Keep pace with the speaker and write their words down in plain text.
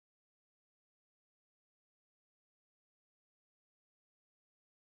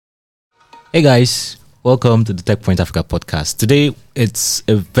Hey guys, welcome to the Tech Point Africa podcast. Today it's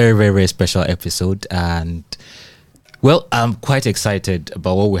a very, very, very special episode, and well, I'm quite excited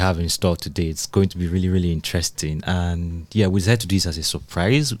about what we have in store today. It's going to be really, really interesting, and yeah, we decided to do this as a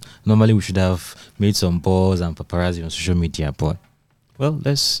surprise. Normally, we should have made some buzz and paparazzi on social media, but well,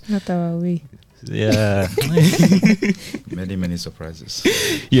 let's not our way. Yeah. Many surprises.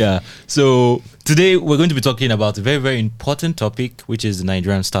 Yeah. So today we're going to be talking about a very, very important topic, which is the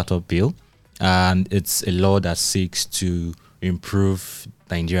Nigerian Startup Bill. And it's a law that seeks to improve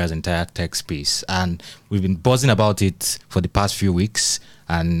Nigeria's entire tech space. And we've been buzzing about it for the past few weeks.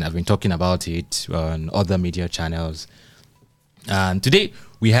 And I've been talking about it on other media channels. And today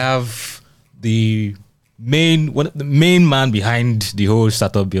we have the main man behind the whole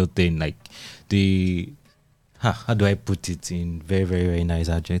Startup Bill thing, like how do I put it in very, very, very nice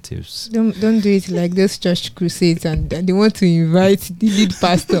adjectives? Don't do it like those church crusades and they want to invite the lead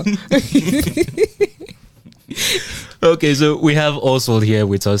pastor. Okay, so we have Oswald here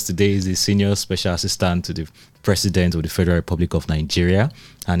with us today. He's the Senior Special Assistant to the President of the Federal Republic of Nigeria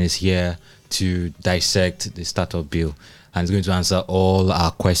and is here to dissect the Startup Bill. And he's going to answer all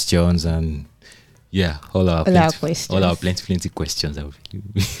our questions and all our plenty questions.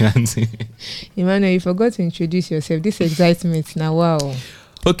 Emmanuel, you forgot to introduce yourself. This excitement now, wow.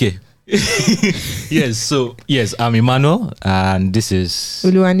 Okay. Yes, I'm Emmanuel, and this is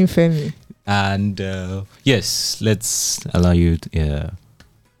Oluwanifemi. And yes, let's allow you to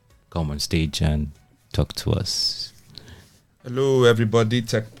come on stage and talk to us. Hello, everybody,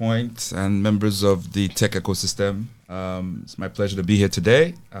 Tech Point and members of the tech ecosystem. It's my pleasure to be here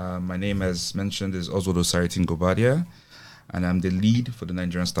today. My name, as mentioned, is Oswald Osaretin Guobadia, and I'm the lead for the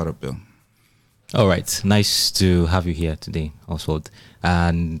Nigerian Startup Bill. All right. Nice to have you here today, Oswald.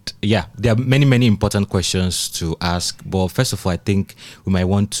 And yeah, there are many important questions to ask. But first of all, I think we might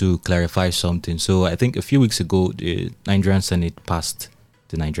want to clarify something. So I think a few weeks ago, the Nigerian Senate passed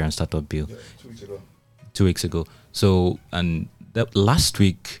the Nigerian Startup Bill. Yeah, 2 weeks ago. 2 weeks ago. So, and last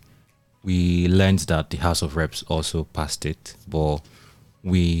week, we learned that the House of Reps also passed it, but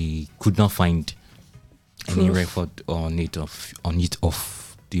we could not find any record on it of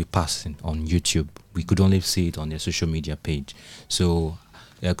the passing on YouTube. We could only see it on their social media page. So,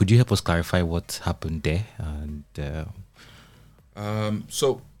 could you help us clarify what happened there? And I'm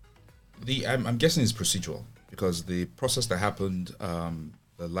guessing it's procedural because the process that happened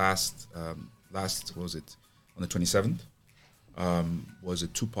the last what was it, on the 27th. Was a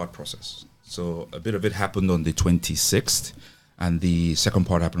 2-part process. So a bit of it happened on the 26th and the second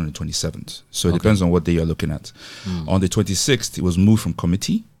part happened on the 27th. So it depends on what day you're looking at. On the 26th, it was moved from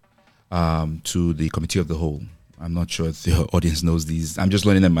committee to the committee of the whole. I'm not sure if the audience knows these. I'm just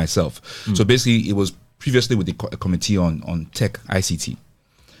learning them myself. So basically, it was previously with the committee on tech ICT,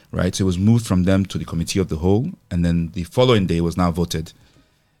 right? So it was moved from them to the committee of the whole. And then the following day was now voted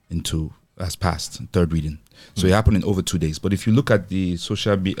into as passed, third reading. So it happened in over 2 days. But if you look at the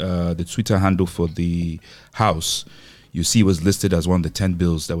the Twitter handle for the House, you see it was listed as one of the 10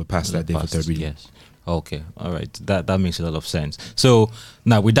 bills that were passed that day for third reading. Yes. Okay. All right. That makes a lot of sense. So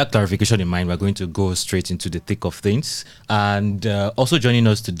now with that clarification in mind, we're going to go straight into the thick of things. And also joining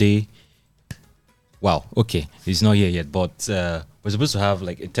us today, he's not here yet, but we're supposed to have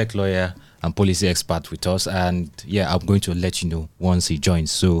like a tech lawyer and policy expert with us, and I'm going to let you know once he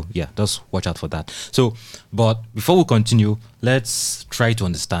joins. So just watch out for that. So, but before we continue, let's try to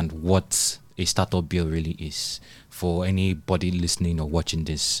understand what a startup bill really is for anybody listening or watching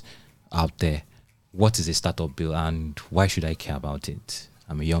this out there. What is a startup bill, and why should I care about it?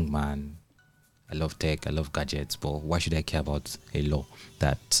 I'm a young man. I love tech. I love gadgets, but why should I care about a law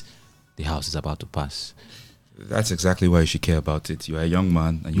that the House is about to pass? That's exactly why you should care about it. You're a young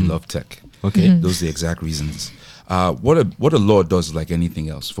man and you love tech. Okay. Those are the exact reasons. What a law does is like anything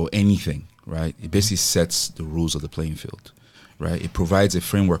else, for anything, right? It basically sets the rules of the playing field, right? It provides a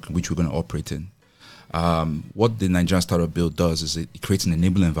framework in which we're going to operate in. What the Nigerian Startup Bill does is it creates an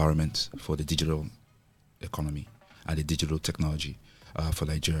enabling environment for the digital economy and the digital technology for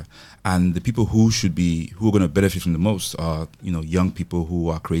Nigeria. And the people who are going to benefit from the most are, young people who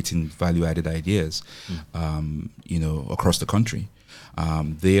are creating value-added ideas, across the country.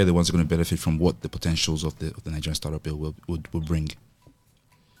 They are the ones who are going to benefit from what the potentials of the Nigerian Startup Bill will bring.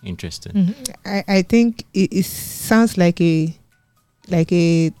 Interesting. Mm-hmm. I think it sounds like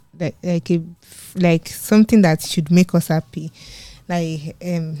something that should make us happy,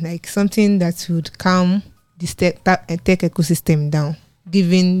 like something that would calm the tech ecosystem down,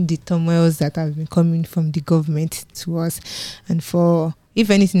 given the turmoils that have been coming from the government to us. And if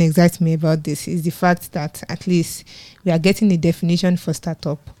anything excites me about this is the fact that at least we are getting a definition for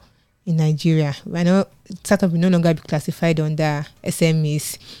startup in Nigeria. I know startup will no longer be classified under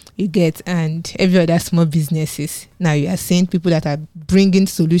SMEs, you get, and every other small businesses. Now you are seeing people that are bringing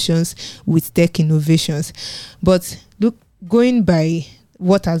solutions with tech innovations. But look, going by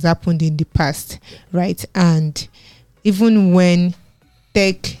what has happened in the past, right? And even when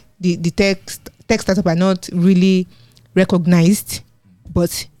the tech startup are not really recognized,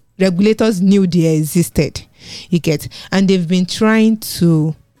 but regulators knew they existed, you get, and they've been trying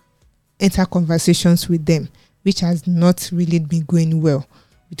to enter conversations with them, which has not really been going well.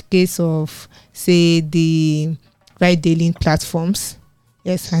 With the case of, say, the ride-hailing platforms,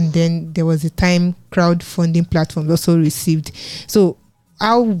 yes, and then there was a time crowdfunding platforms also received. So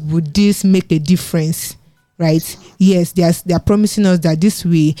how would this make a difference, right? Yes, they are promising us that this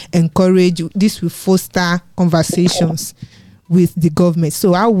will encourage, this will foster conversations with the government.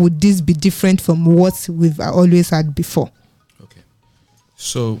 So how would this be different from what we've always had before? Okay.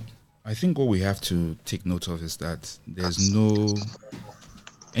 So I think what we have to take note of is that there's no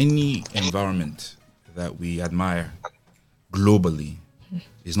any environment that we admire globally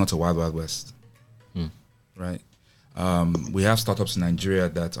is not a wild, wild west, right? We have startups in Nigeria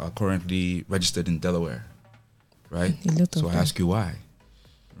that are currently registered in Delaware, right? So I ask you why,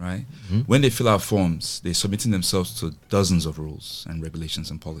 right? When they fill out forms, they're submitting themselves to dozens of rules and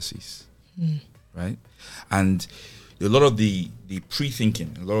regulations and policies, right? And a lot of the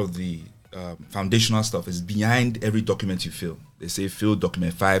pre-thinking, a lot of the foundational stuff is behind every document you fill. They say fill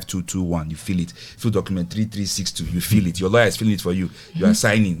document 5221, you fill it. Fill document 3362, you fill it. Your lawyer is filling it for you. You are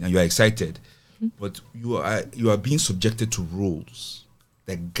signing and you are excited. But you are being subjected to rules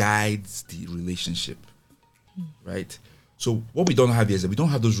that guides the relationship, right? So what we don't have here is that we don't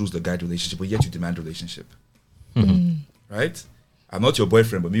have those rules that guide relationship, but yet you demand relationship, right? I'm not your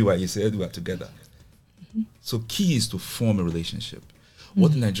boyfriend, but meanwhile you said we are together. So key is to form a relationship.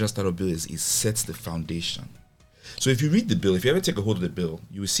 What the Nigerian Startup Bill is, it sets the foundation. So if you read the bill, if you ever take a hold of the bill,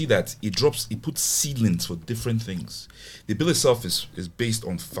 you will see that it puts ceilings for different things. The bill itself is based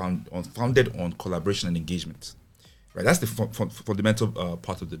founded on collaboration and engagement, right? That's the fundamental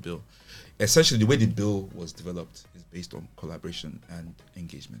part of the bill. Essentially, the way the bill was developed is based on collaboration and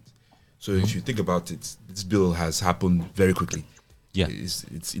engagement. So if you think about it, this bill has happened very quickly. Yeah, it's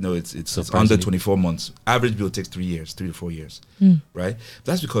under 24 months. Average bill takes 3 to 4 years, right?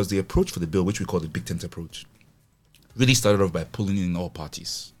 That's because the approach for the bill, which we call the big tent approach, really started off by pulling in all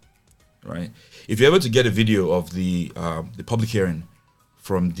parties, right? If you're able to get a video of the public hearing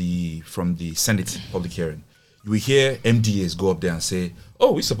from the Senate public hearing, you will hear MDAs go up there and say,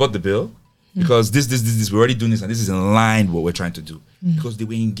 "Oh, we support the bill because this we're already doing this and this is in line with what we're trying to do," because they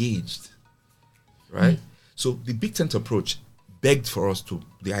were engaged, right? So the big tent approach begged for us to,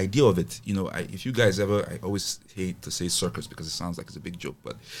 the idea of it, if you guys ever, I always hate to say circus because it sounds like it's a big joke,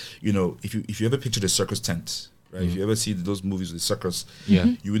 but if you ever picture the circus tent, right? If you ever see those movies with the circus,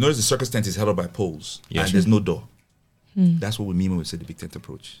 you will notice the circus tent is held up by poles and there's no door. That's what we mean when we say the big tent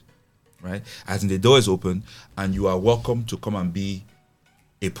approach, right? As in the door is open and you are welcome to come and be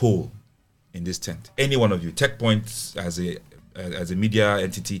a pole in this tent. Any one of you, Tech Points as a media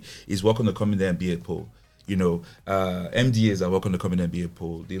entity is welcome to come in there and be a pole. MDAs are welcome to come in and be a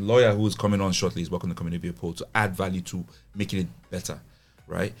pole. The lawyer who is coming on shortly is welcome to come in and be a pole to add value to making it better,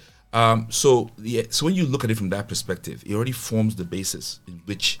 right? So when you look at it from that perspective, it already forms the basis in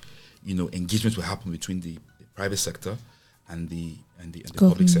which engagement will happen between the private sector and the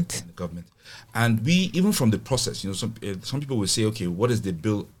public sector and the government. And we, even from the process, some people will say, okay, what is the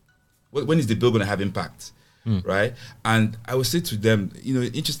bill? When is the bill going to have impact? Right? And I would say to them,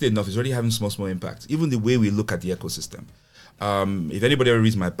 interesting enough, it's already having small impact. Even the way we look at the ecosystem. If anybody ever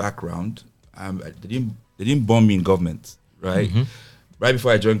reads my background, they didn't bomb me in government, right? Right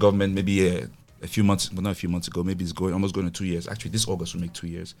before I joined government, maybe a few months, well, not a few months ago, maybe it's almost going to 2 years. Actually, this August will make 2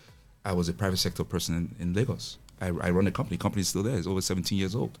 years. I was a private sector person in Lagos. I run a company. The company is still there. It's over 17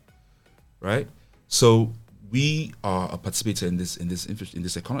 years old, right? So we are a participator in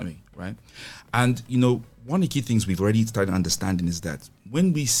this economy, right? And one of the key things we've already started understanding is that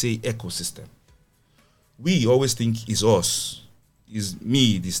when we say ecosystem, we always think it's us, is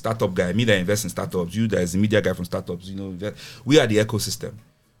me, the startup guy, me that invests in startups, you that is the media guy from startups. We are the ecosystem.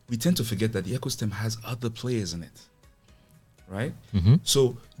 We tend to forget that the ecosystem has other players in it, right?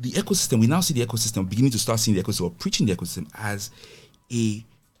 So the ecosystem, we now see the ecosystem beginning to start seeing the ecosystem or preaching the ecosystem as a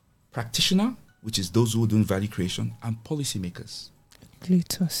practitioner, which is those who are doing value creation, and policymakers.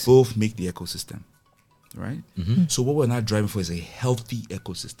 Both make the ecosystem, right? So what we're now driving for is a healthy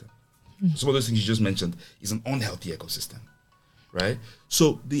ecosystem. Some of those things you just mentioned is an unhealthy ecosystem, right?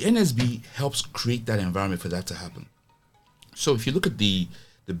 So the NSB helps create that environment for that to happen. So if you look at the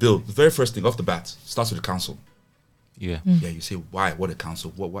the bill, the very first thing off the bat starts with the council. Yeah. Yeah, you say, why? What a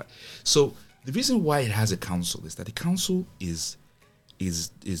council? What? So the reason why it has a council is that the council is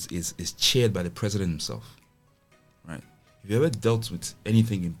chaired by the president himself, right? If you ever dealt with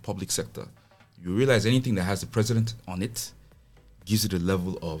anything in public sector, you realize anything that has the president on it gives it a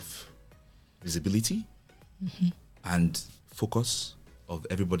level of visibility and focus of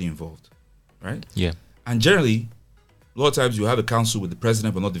everybody involved, right? Yeah. And generally, a lot of times you have a council with the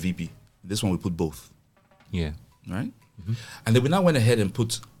president but not the VP. This one we put both. Yeah. Right? And then we now went ahead and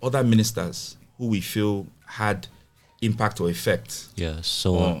put other ministers who we feel had impact or effect Yeah.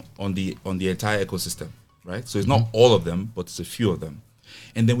 So on the entire ecosystem, right? So it's not all of them, but it's a few of them.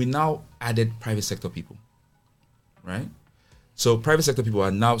 And then we now added private sector people, right? So private sector people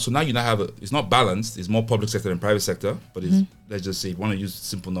are now, so now you now have it's not balanced, it's more public sector than private sector, but it's, let's just say, if you want to use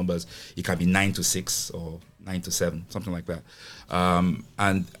simple numbers, it can be 9 to 6 or 9 to 7, something like that.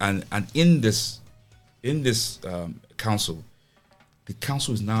 And in this council, the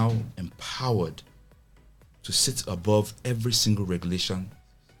council is now empowered to sit above every single regulation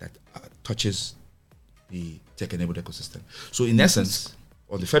that touches the tech-enabled ecosystem. So in essence,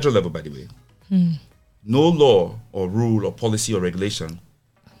 on the federal level, by the way, no law or rule or policy or regulation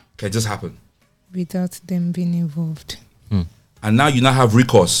can just happen without them being involved. And now you now have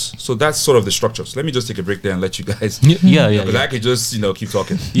recourse. So that's sort of the structure. So let me just take a break there and let you guys. Yeah. Because I could just keep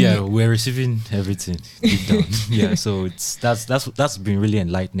talking. Yeah, we're receiving everything deep down. Yeah, so that's been really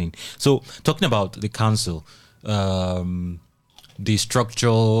enlightening. So talking about the council, the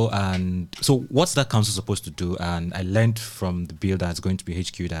structure, and so what's that council supposed to do? And I learned from the bill that's going to be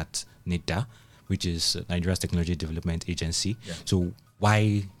HQ'd at NIDA, which is Nigeria's Technology Development Agency. Yeah. So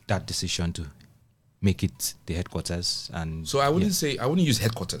why that decision to make it the headquarters? And so I wouldn't use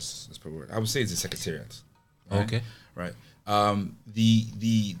headquarters as per word. I would say it's the secretariat. Right? Okay. Right.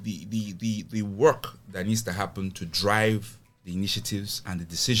 The work that needs to happen to drive the initiatives and the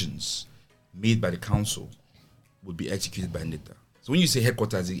decisions made by the council would be executed by NIDA. So when you say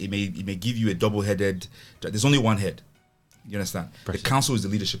headquarters, it may give you a double-headed. There's only one head. You understand? Precisely. The council is the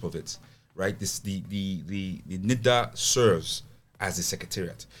leadership of it, right? The NIDA serves as the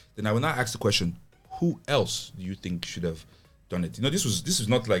secretariat. Then I will now ask the question: who else do you think should have done it? This was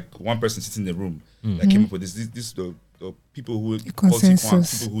not like one person sitting in the room that came up with this. This the people who people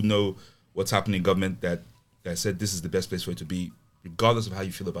who know what's happening in government that said this is the best place for it to be, regardless of how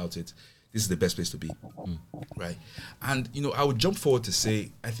you feel about it. This is the best place to be, right? And I would jump forward to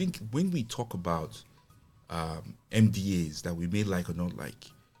say, I think when we talk about MDAs that we may like or not like,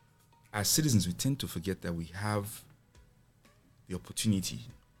 as citizens we tend to forget that we have the opportunity.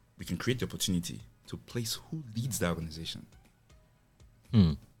 We can create the opportunity to place who leads the organization.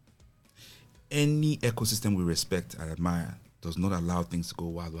 Any ecosystem we respect and admire does not allow things to go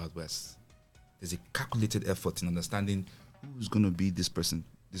wild, wild west. There's a calculated effort in understanding who's going to be this person,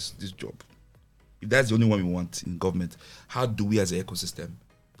 this job. If that's the only one we want in government, how do we as an ecosystem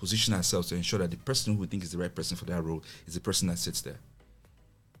position ourselves to ensure that the person who we think is the right person for that role is the person that sits there?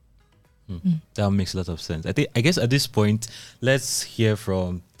 That makes a lot of sense. I guess at this point, let's hear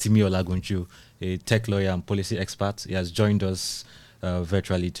from Timi Olagunju, a tech lawyer and policy expert. He has joined us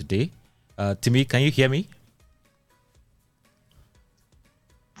virtually today. Timi, can you hear me?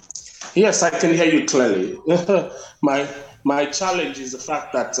 Yes, I can hear you clearly. My challenge is the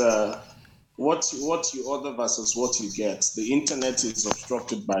fact that what you order versus what you get. The internet is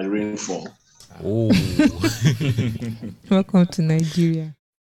obstructed by rainfall. Oh. Welcome to Nigeria.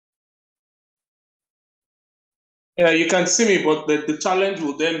 Yeah, you can see me, but the challenge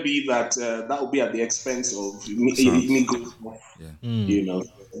will then be that that will be at the expense of me going off,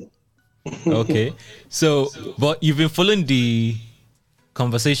 Okay. So, but you've been following the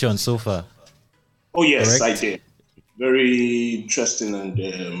conversation so far. Oh, yes, correct? I did. Very interesting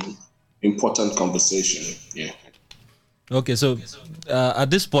and important conversation. Yeah. Okay, so at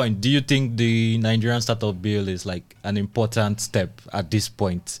this point, do you think the Nigerian startup bill is like an important step at this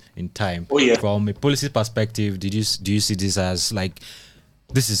point in time? Oh, yeah. From a policy perspective, do you see this as like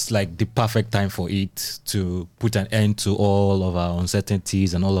this is like the perfect time for it to put an end to all of our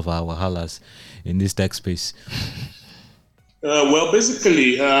uncertainties and all of our wahalas in this tech space? Well,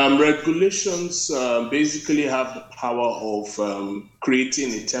 basically, regulations basically have the power of creating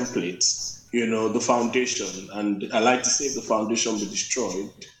a template. The foundation, and I like to say if the foundation be destroyed,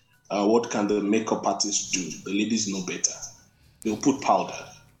 what can the makeup artists do? The ladies know better. They'll put powder.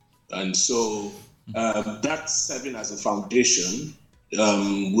 And so that serving as a foundation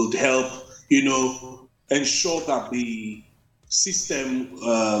will help, ensure that the system,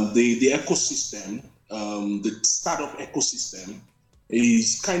 the ecosystem, the startup ecosystem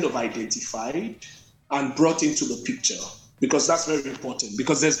is kind of identified and brought into the picture, because that's very important.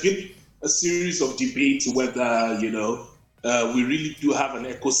 Because there's been a series of debates whether, we really do have an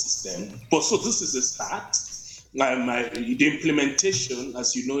ecosystem. But so this is a start. The implementation,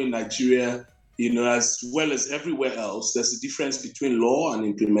 as you know, in Nigeria, as well as everywhere else, there's a difference between law and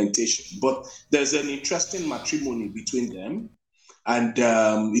implementation. But there's an interesting matrimony between them, and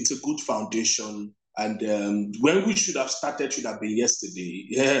it's a good foundation. And when we should have started should have been yesterday.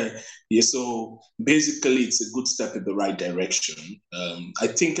 Yeah. So basically, it's a good step in the right direction. I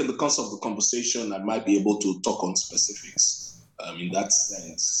think in the course of the conversation, I might be able to talk on specifics in that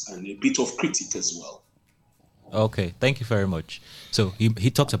sense, and a bit of critique as well. Okay, thank you very much. So he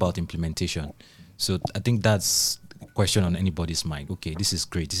talked about implementation. So I think that's a question on anybody's mind. Okay, this is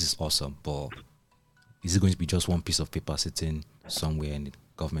great, this is awesome, but is it going to be just one piece of paper sitting somewhere in the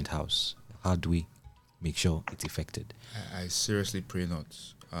government house? How do we make sure it's effected? I seriously pray not.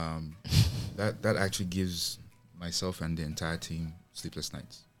 That actually gives myself and the entire team sleepless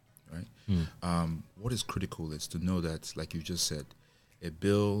nights, right? What is critical is to know that, like you just said, a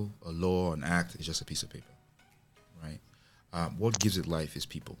bill, a law, an act is just a piece of paper. Right? What gives it life is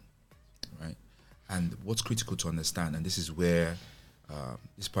people, right? And what's critical to understand, and this is where,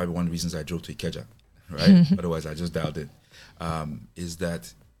 this is probably one of the reasons I drove to Ikeja, right? Otherwise, I just dialed in, is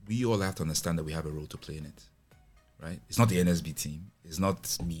that we all have to understand that we have a role to play in it, right? It's not the NSB team. It's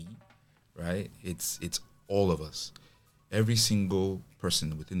not me, right? It's all of us. Every single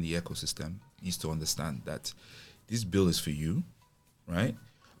person within the ecosystem needs to understand that this bill is for you, right?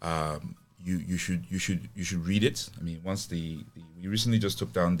 You should read it. I mean, once we recently just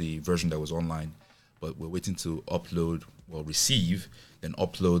took down the version that was online, but we're waiting to receive, then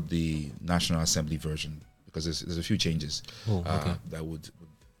upload the National Assembly version, because there's a few changes that would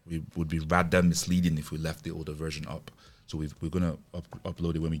be rather misleading if we left the older version up. So we're gonna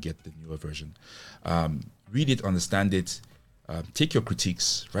upload it when we get the newer version. Read it, understand it, take your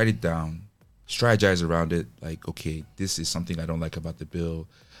critiques, write it down, strategize around it. Like, okay, this is something I don't like about the bill.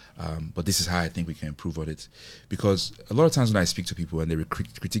 But this is how I think we can improve on it. Because a lot of times when I speak to people and they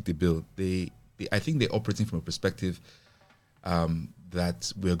critique the bill, I think they're operating from a perspective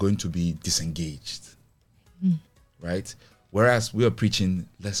that we're going to be disengaged, right? Whereas we are preaching,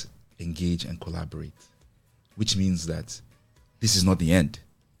 let's engage and collaborate, which means that this is not the end,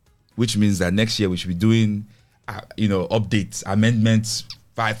 which means that next year we should be doing, updates, amendments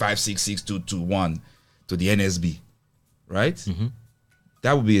 5566221 to the NSB, right? Mm-hmm.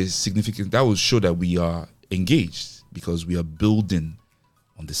 That would be that will show that we are engaged because we are building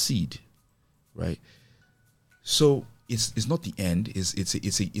on the seed, right? So it's not the end.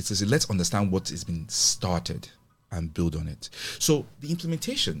 It's let's understand what has been started and build on it. So the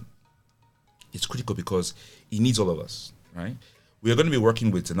implementation is critical because it needs all of us, right? We are going to be working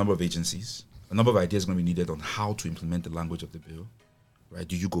with a number of agencies. A number of ideas are going to be needed on how to implement the language of the bill. Right?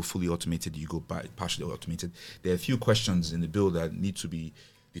 Do you go fully automated? Do you go partially automated? There are a few questions in the bill that need to be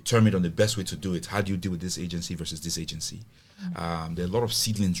determined on the best way to do it. How do you deal with this agency versus this agency? There are a lot of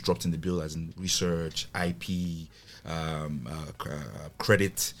seedlings dropped in the bill, as in research, IP,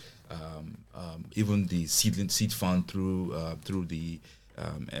 credit, even the seed fund through the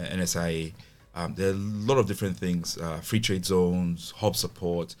NSIA. There are a lot of different things, free trade zones, hub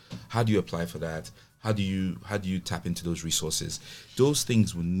support. How do you apply for that? How do you tap into those resources? Those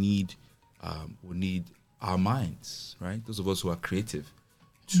things will need our minds, right? Those of us who are creative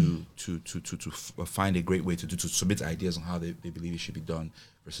to find a great way to submit ideas on how they believe it should be done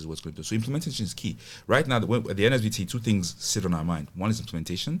versus what's going to do. So implementation is key. Right now, at the NSBT, two things sit on our mind. One is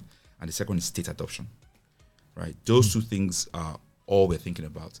implementation, and the second one is state adoption, right? Those two things are all we're thinking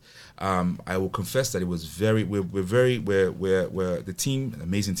about. I will confess that it was we're the team, an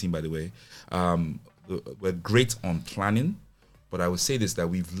amazing team, by the way. We're great on planning, but I would say this, that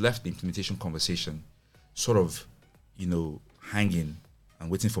we've left the implementation conversation sort of, hanging and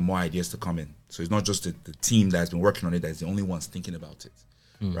waiting for more ideas to come in. So it's not just the team that's been working on it that's the only ones thinking about it,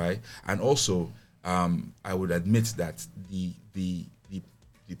 right? And also, I would admit that the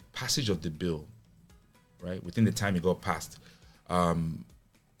passage of the bill, right, within the time it got passed,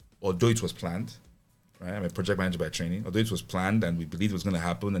 although it was planned, right? I'm a project manager by training. Although it was planned and we believed it was going to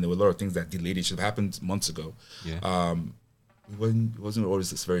happen, and there were a lot of things that delayed it, should have happened months ago. Yeah. It wasn't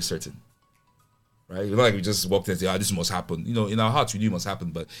always very certain, right? It's not like we just walked in and said, this must happen. In our hearts we knew it must happen,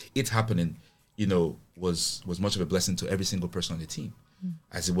 but it happening, was much of a blessing to every single person on the team,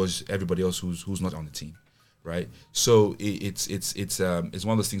 as it was everybody else who's not on the team, right? So it's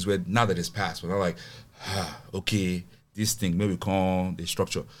one of those things where now that it's passed, we're not like, okay, this thing, maybe call the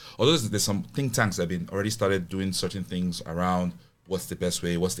structure. Although there's some think tanks that have been already started doing certain things around what's the best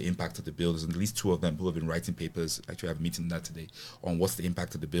way, what's the impact of the bill. There's at least 2 of them who have been writing papers. Actually, I have a meeting on that today on what's the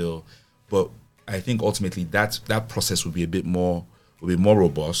impact of the bill. But I think ultimately that process will be more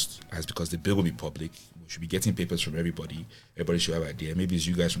robust, as because the bill will be public. We should be getting papers from everybody. Everybody should have an idea. Maybe it's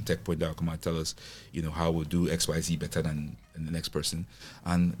you guys from TechPoint that will come and tell us, how we'll do X, Y, Z better than the next person,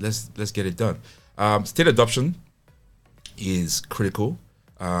 and let's get it done. State adoption is critical.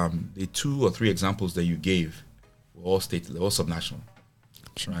 The 2 or 3 examples that you gave were all state, all subnational,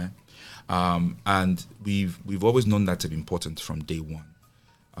 right? And we've always known that to be important from day one.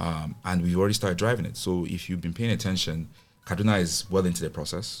 And we've already started driving it. So if you've been paying attention, Kaduna is well into the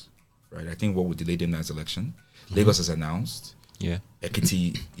process, right? I think what would delay them is election. Lagos has announced. Yeah.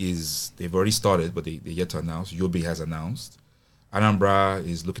 Ekiti they've already started, but they're yet to announce. Yobe has announced. Anambra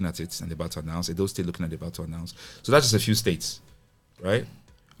is looking at it and they're about to announce. Edo State looking at it, about to announce. So that's just a few states, right?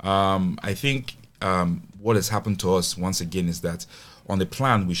 I think what has happened to us once again is that on the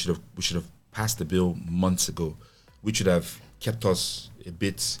plan we should have passed the bill months ago, which should have kept us a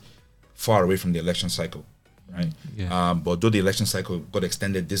bit far away from the election cycle, right? Yeah. But though the election cycle got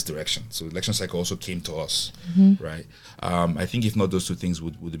extended this direction, so the election cycle also came to us, right? I think if not, those 2 things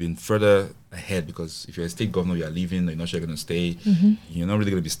would have been further ahead, because if you're a state governor, you're leaving, you're not sure you're going to stay, you're not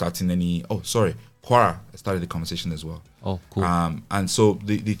really going to be starting any. Oh, sorry, Quara started the conversation as well. Oh, cool. And so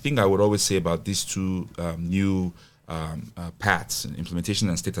the thing I would always say about these 2 new paths, implementation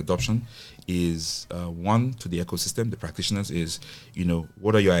and state adoption, is one, to the ecosystem, the practitioners, is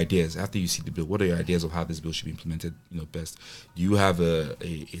what are your ideas after you see the bill? What are your ideas of how this bill should be implemented best? Do you have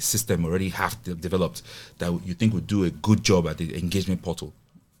a system already half developed that you think would do a good job at the engagement portal?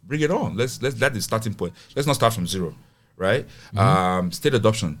 Bring it on. Let's that the starting point. Let's not start from zero, right? State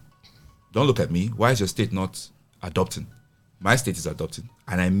adoption. Don't look at me. Why is your state not adopting? My state is adopting,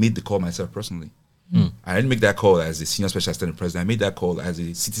 and I made the call myself personally. I didn't make that call as a senior special assistant president. I made that call as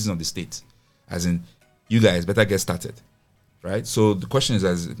a citizen of the state, as in, you guys better get started, right? So the question is,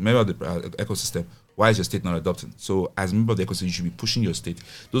 as a member of the ecosystem, why is your state not adopting? So as a member of the ecosystem, you should be pushing your state.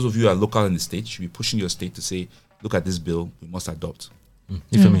 Those of you who are local in the state should be pushing your state to say, look at this bill, we must adopt.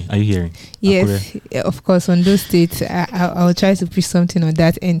 Ifemi, are you hearing? Yes, of course. On those states, I'll try to push something on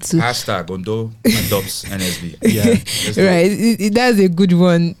that end too. Hashtag Ondo adopts NSB. Yeah, right. That's a good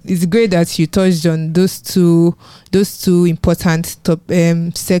one. It's great that you touched on those two important top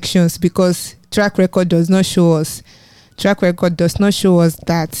sections, because track record does not show us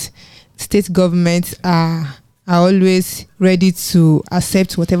that state governments are always ready to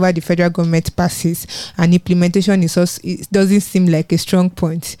accept whatever the federal government passes, and implementation is also, it doesn't seem like a strong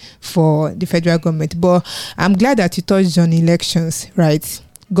point for the federal government. But I'm glad that you touched on elections, right?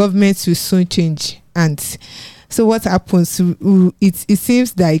 Governments will soon change, and so what happens? It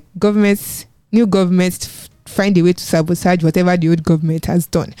seems like new governments find a way to sabotage whatever the old government has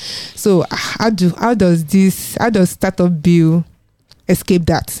done. So how does startup bill escape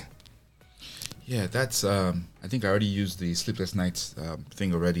that? Yeah, that's. I think I already used the sleepless nights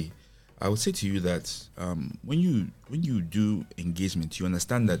thing already. I would say to you that when you do engagement, you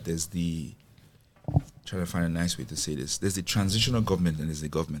understand that there's the. Trying to find a nice way to say this. There's the transitional government and there's the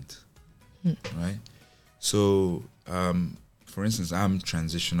government, right? So, for instance, I'm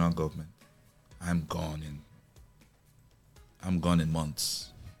transitional government. I'm gone in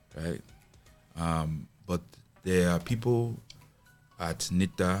months, right? But there are people at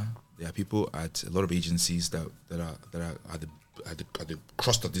NITA. There are people at a lot of agencies that are at the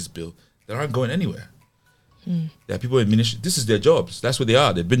crust of this bill that aren't going anywhere. There are people in ministry. This is their jobs. That's what they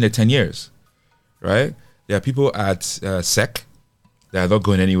are. They've been there 10 years, right? There are people at SEC that are not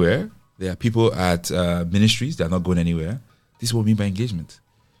going anywhere. There are people at ministries that are not going anywhere. This is what we mean by engagement.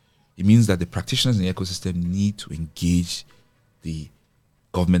 It means that the practitioners in the ecosystem need to engage the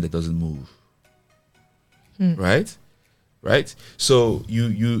government that doesn't move, right? Right, so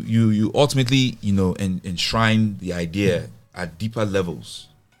you ultimately enshrine the idea at deeper levels,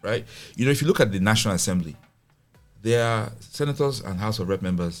 right? If you look at the National Assembly, there are senators and House of Rep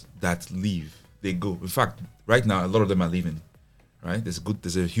members that leave. They go. In fact, right now a lot of them are leaving. Right,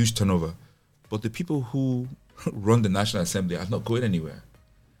 there's a huge turnover, but the people who run the National Assembly are not going anywhere.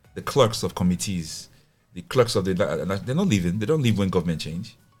 The clerks of committees, the clerks of they're not leaving. They don't leave when government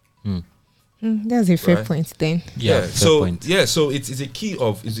change. That's a fair point then. Yeah. So it's a key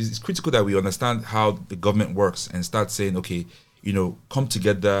of it's critical that we understand how the government works and start saying, okay, come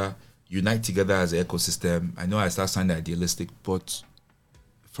together, unite together as an ecosystem. I know I start sounding idealistic, but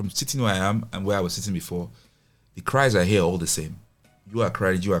from sitting where I am and where I was sitting before, the cries I hear are all the same. You are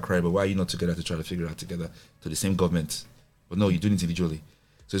crying, but why are you not together to try to figure it out together to the same government? But no, you do it individually.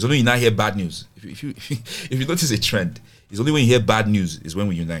 So it's only when you now hear bad news. If you notice a trend, it's only when you hear bad news is when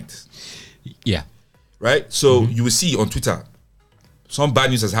we unite. Yeah. Right? So you will see on Twitter, some bad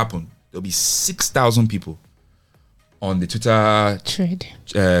news has happened. There'll be 6,000 people on the Twitter thread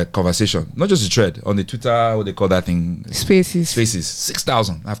conversation. Not just the thread, on the Twitter, what they call that thing? Spaces.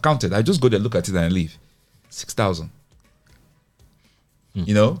 6,000. I've counted. I just go there, look at it, and I leave. 6,000.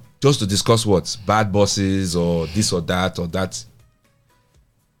 You know, just to discuss what? Bad bosses or this or that or that.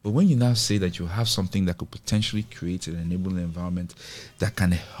 But when you now say that you have something that could potentially create an enabling environment that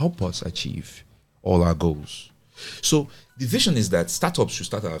can help us achieve all our goals. So the vision is that startups should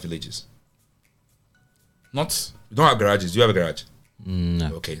start at our villages. Not, we don't have garages. Do you have a garage?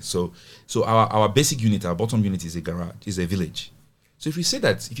 No. Okay, so our basic unit, our bottom unit is a garage, is a village. So if we say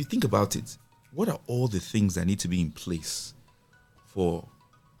that, if you think about it, what are all the things that need to be in place for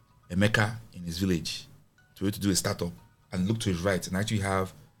Emeka in his village to be able to do a startup and look to his right and actually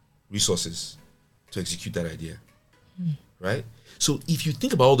have resources to execute that idea, right? So if you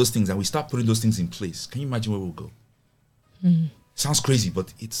think about all those things and we start putting those things in place, can you imagine where we'll go? Sounds crazy,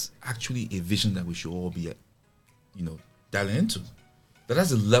 but it's actually a vision that we should all be, dialing into. That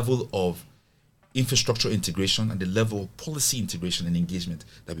has a level of infrastructure integration and the level of policy integration and engagement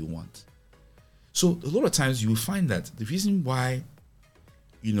that we want. So a lot of times you will find that the reason why,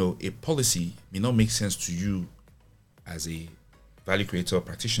 a policy may not make sense to you as a value creator or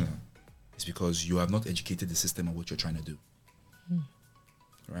practitioner is because you have not educated the system on what you're trying to do.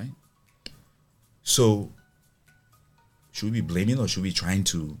 Right? So should we be blaming or should we be trying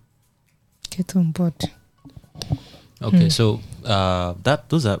to get on board? Okay, so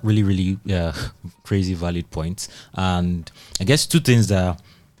those are really, really crazy valid points. And I guess two things that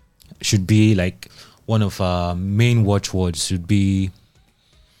should be like one of our main watchwords should be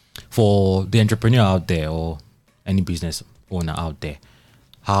for the entrepreneur out there or any business owner out there.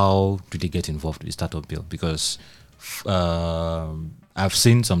 How do they get involved with the startup bill? Because I've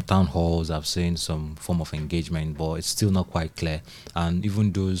seen some town halls, I've seen some form of engagement, but it's still not quite clear. And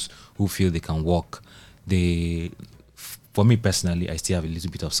even those who feel they can work, for me personally, I still have a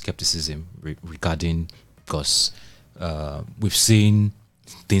little bit of skepticism regarding, because we've seen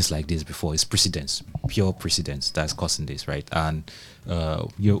things like this before. It's precedence, pure precedence that's causing this, right? And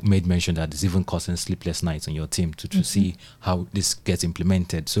you made mention that it's even causing sleepless nights on your team to see how this gets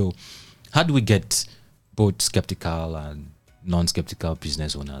implemented. So how do we get both skeptical and non-skeptical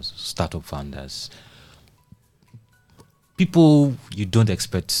business owners, startup founders, people you don't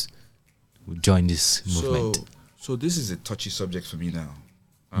expect will join this movement? So this is a touchy subject for me now.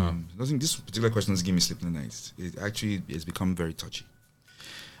 This particular question doesn't give me sleepless nights. It actually has become very touchy.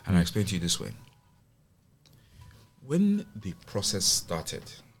 And I'll explain to you this way. When the process started,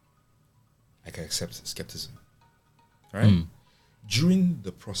 I can accept skepticism. Right? During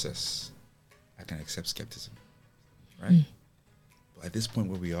the process, I can accept skepticism. Right? But at this point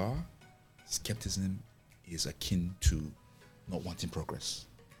where we are, skepticism is akin to not wanting progress.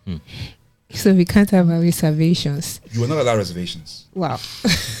 So we can't have our reservations. You are not allowed reservations. Wow.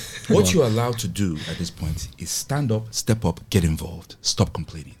 What you're allowed to do at this point is stand up, step up, get involved. Stop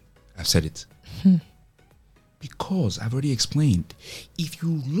complaining. I've said it. Because I've already explained, if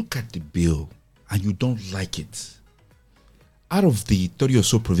you look at the bill and you don't like it, out of the 30 or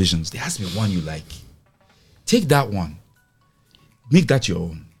so provisions, there has to be one you like. Take that one. Make that your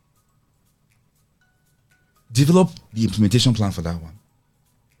own. Develop the implementation plan for that one.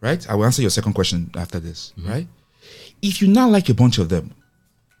 Right? I will answer your second question after this. Right? If you now like a bunch of them,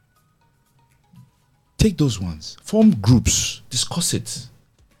 take those ones. Form groups. Discuss it.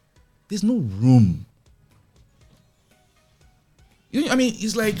 There's no room.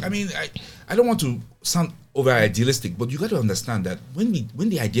 It's like, I don't want to sound over idealistic, but you got to understand that when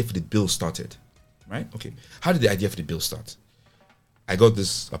the idea for the bill started, right? Okay, how did the idea for the bill start? I got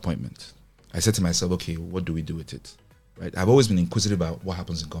this appointment. I said to myself, okay, what do we do with it? Right? I've always been inquisitive about what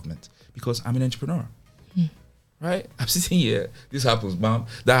happens in government because I'm an entrepreneur. Right? I'm sitting here, this happens, bam,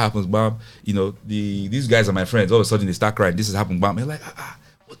 that happens, bam. These guys are my friends. All of a sudden they start crying, this has happened, bam. You're like,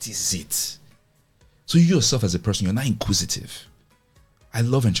 what is it? So you yourself as a person, you're not inquisitive. I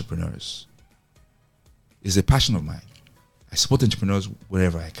love entrepreneurs. It's a passion of mine. I support entrepreneurs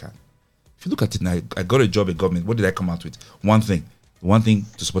wherever I can. If you look at it now, I got a job at government. What did I come out with? One thing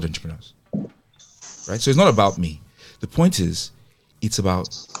to support entrepreneurs. Right? So it's not about me. The point is, it's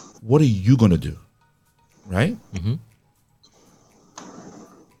about what are you going to do? Right?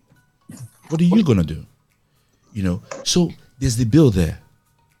 What are you going to do? So there's the bill there.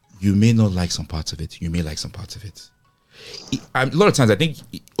 You may not like some parts of it. You may like some parts of it. A lot of times, I think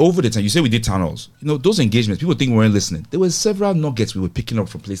over the time, you say we did town halls. Those engagements, people think we weren't listening. There were several nuggets we were picking up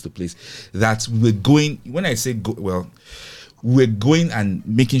from place to place that we were going. When I say we're going and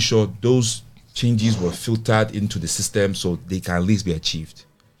making sure those changes were filtered into the system so they can at least be achieved.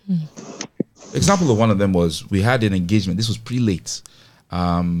 Example of one of them was we had an engagement. This was pretty late.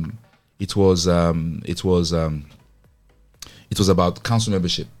 It was about council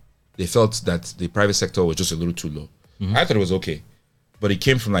membership. They felt that the private sector was just a little too low. I thought it was okay, but it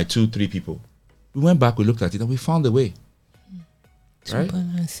came from like 2-3 people. We went back, we looked at it, and we found a way. Right?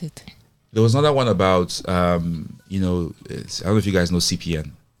 Balance it. There was another one about, I don't know if you guys know CPN.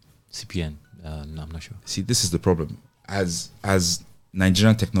 CPN? No, I'm not sure. See, this is the problem. As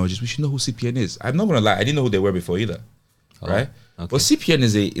Nigerian technologists, we should know who CPN is. I'm not going to lie, I didn't know who they were before either. Right? Okay. But CPN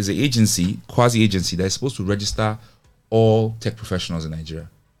is an agency, quasi-agency, that is supposed to register all tech professionals in Nigeria.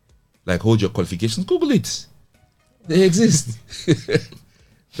 Like, hold your qualifications, Google it. They exist.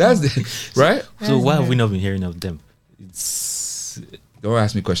 That's right? So why have we not been hearing of them? Don't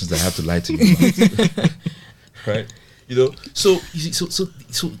ask me questions that I have to lie to you about. Right? So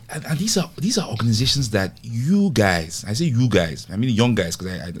and these are organizations that you guys, I say you guys, I mean young guys,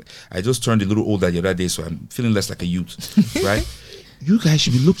 because I just turned a little older the other day, so I'm feeling less like a youth, right? You guys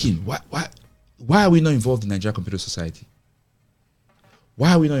should be looking. Why are we not involved in Nigeria Computer Society?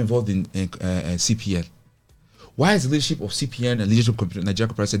 Why are we not involved in CPN? Why is the leadership of CPN and leadership of Nigeria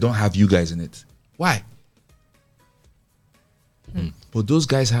Computer Society don't have you guys in it? Why? But those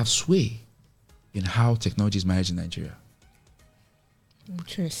guys have sway in how technology is managed in Nigeria.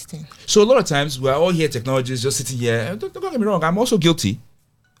 Interesting. So a lot of times we're all here technologists just sitting here. Don't get me wrong, I'm also guilty.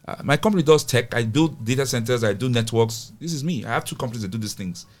 My company does tech. I build data centers. I do networks. This is me. I have 2 companies that do these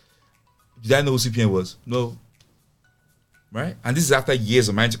things. Did I know who CPN was? No. Right? And this is after years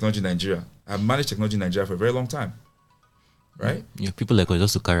of managing technology in Nigeria. I've managed technology in Nigeria for a very long time. Right? Yeah, people like us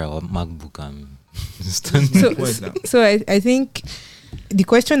just to carry our MacBook and So I think the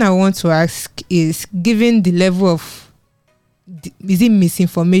question I want to ask is, given the level of, is it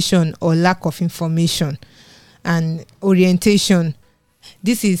misinformation or lack of information and orientation?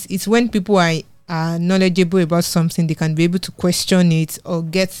 It's when people are knowledgeable about something, they can be able to question it or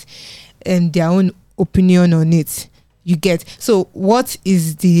get their own opinion on it. You get. So what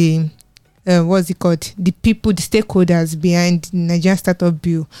is the what's it called? The people, the stakeholders behind the Nigerian Startup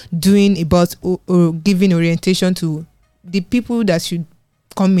Bill doing about or giving orientation to the people that should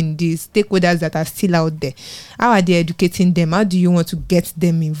come in, the stakeholders that are still out there? How are they educating them? How do you want to get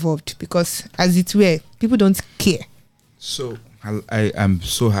them involved? Because as it were, people don't care. So I am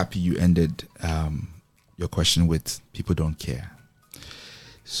so happy you ended your question with people don't care.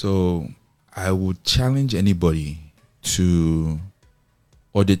 So I would challenge anybody to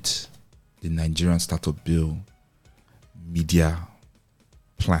audit the Nigerian Startup Bill media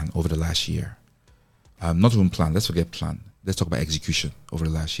plan over the last year. Not even plan, let's forget plan. Let's talk about execution over the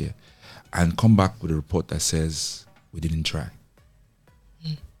last year. And come back with a report that says we didn't try.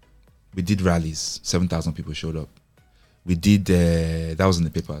 We did rallies, 7,000 people showed up. We did, that was in the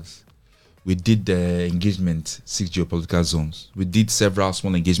papers. We did engagement, 6 geopolitical zones. We did several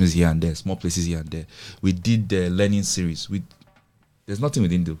small engagements here and there, small places here and there. We did the learning series. There's nothing we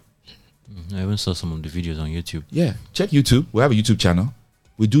didn't do. I even saw some of the videos on YouTube. Yeah, check YouTube. We have a YouTube channel.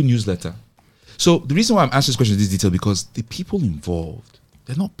 We do newsletter. So the reason why I'm answering this question in this detail, because the people involved,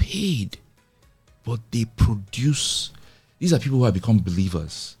 they're not paid, but they produce. These are people who have become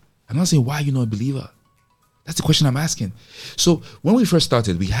believers. I'm not saying, why are you not a believer? That's the question I'm asking. So when we first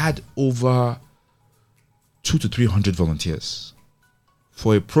started, we had over 200 to 300 volunteers.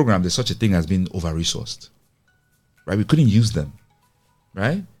 For a program, there's such a thing as being over-resourced. Right? We couldn't use them.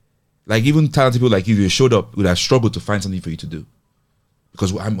 Right? Like even talented people like you showed up, would have struggled to find something for you to do.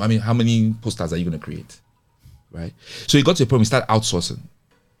 Because, I mean, how many posters are you going to create? Right? So it got to a point we started outsourcing.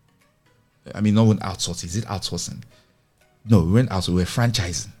 I mean, no one outsourcing. Is it outsourcing? No, we went outsourcing. We were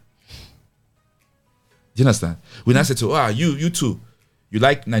franchising. Do you understand? We now said to, you too. You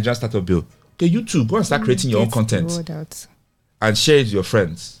like Nigerian Startup Bill. Okay, you too. Go and start creating your own content. And share it with your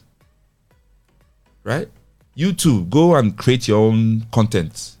friends. Right? You too. Go and create your own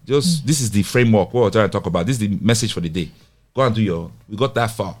content. This is the framework. What we're trying to talk about. This is the message for the day. Go and do your own. We got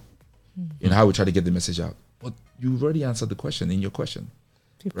that far in how we try to get the message out. But you've already answered the question in your question.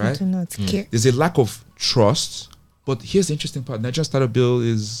 People do not care. There's a lack of trust. But here's the interesting part. Nigerian Startup Bill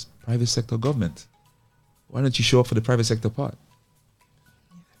is private sector government. Why don't you show up for the private sector part?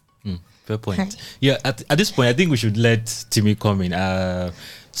 Fair point. Hi. Yeah, at this point, I think we should let Timi come in.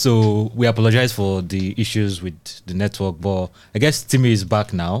 So we apologize for the issues with the network, but I guess Timi is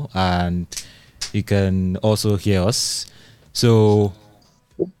back now, and you can also hear us. So,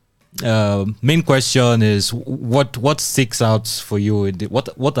 main question is what sticks out for you?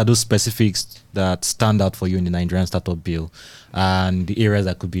 What are those specifics that stand out for you in the Nigerian startup bill, and the areas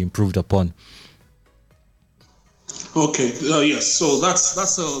that could be improved upon? Okay. Yes. So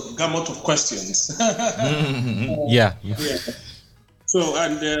that's a gamut of questions. Yeah. So,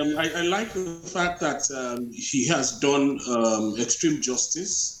 and I like the fact that he has done extreme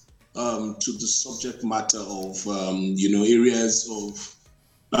justice to the subject matter of areas of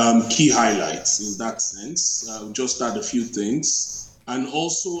key highlights in that sense. Just add a few things. And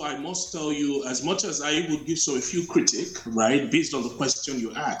also, I must tell you, as much as I would give a few critique, right, based on the question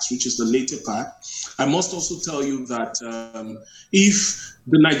you asked, which is the later part, I must also tell you that if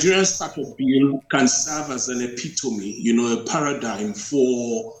the Nigerian startup bill can serve as an epitome, a paradigm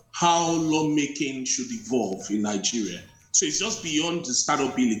for how lawmaking should evolve in Nigeria. So it's just beyond the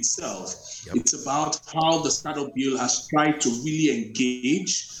startup bill itself. Yep. It's about how the startup bill has tried to really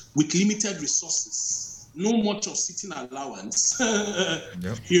engage with limited resources. No much of sitting allowance,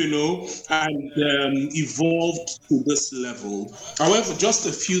 yep. And evolved to this level. However, just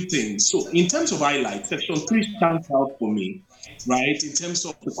a few things. So in terms of highlights, Section 3 stands out for me, right? In terms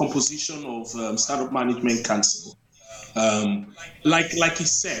of the composition of Startup Management Council. Like he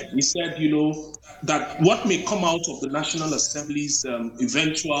said, that what may come out of the National Assembly's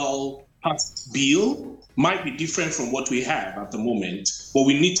eventual passed bill might be different from what we have at the moment, but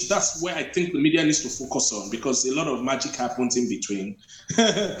that's where I think the media needs to focus on, because a lot of magic happens in between.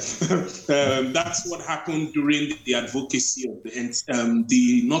 That's what happened during the advocacy of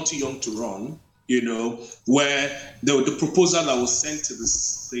the Not Too Young to Run, where the proposal that was sent to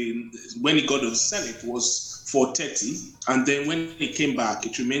when it got to the Senate was for 30, and then when it came back,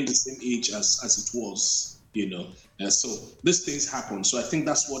 it remained the same age as it was, so these things happen. So I think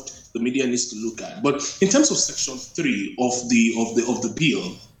that's what the media needs to look at. But in terms of Section 3 of the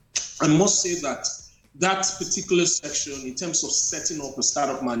bill, I must say that particular section, in terms of setting up a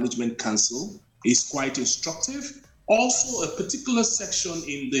Startup Management Council, is quite instructive. Also, a particular section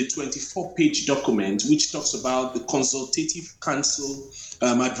in the 24-page document, which talks about the Consultative Council,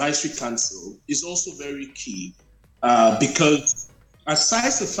 Advisory Council, is also very key, because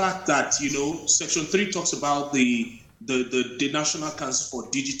aside the fact that, Section 3 talks about the National Council for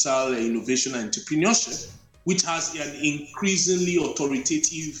Digital Innovation and Entrepreneurship, which has an increasingly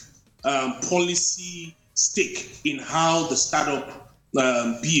authoritative policy stake in how the startup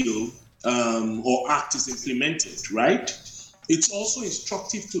bill or act is implemented, right? It's also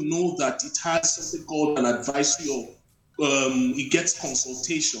instructive to know that it has something called an advisory, or it gets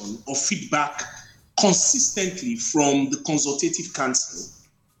consultation or feedback consistently from the Consultative Council,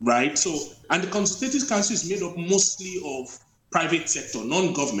 right? So, and the Consultative Council is made up mostly of private sector,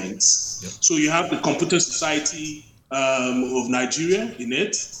 non-governments. Yep. So you have the Computer Society of Nigeria in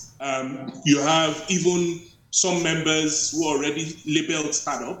it. You have even some members who are already labeled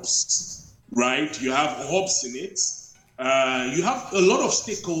startups, right? You have hubs in it. You have a lot of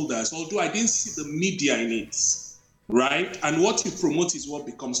stakeholders, although I didn't see the media in it, right? And what you promote is what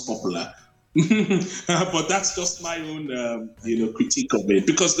becomes popular. But that's just my own, critique of it,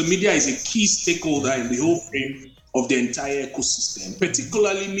 because the media is a key stakeholder in the whole frame of the entire ecosystem,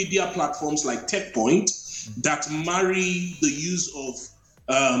 particularly media platforms like TechPoint that marry the use of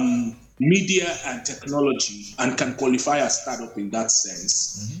media and technology and can qualify as startup in that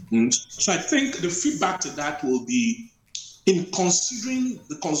sense. Mm-hmm. So I think the feedback to that will be, in considering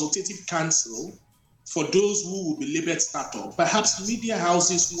the Consultative Council, for those who will be labeled startup, perhaps media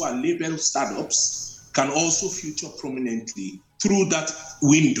houses who are labeled startups can also feature prominently through that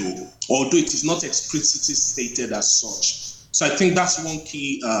window, although it is not explicitly stated as such. So I think that's one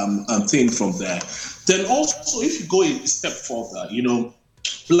key thing from there. Then also, if you go a step further,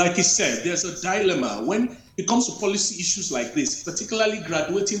 like I said, there's a dilemma when it comes to policy issues like this, particularly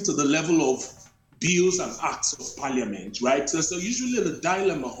graduating to the level of bills and acts of parliament, right? There's usually the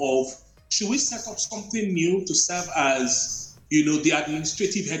dilemma of, should we set up something new to serve as, the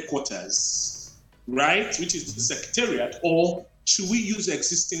administrative headquarters, right? Which is the secretariat, or should we use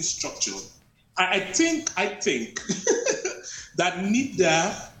existing structure? I think that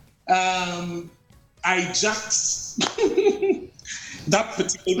NIDA hijacks that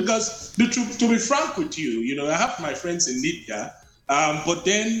particular, because to be frank with you, I have my friends in NIDA, but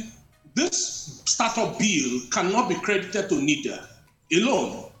then this startup bill cannot be credited to NIDA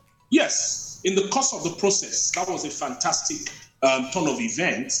alone. Yes, in the course of the process, that was a fantastic turn of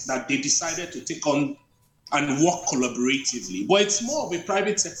events that they decided to take on and work collaboratively. But it's more of a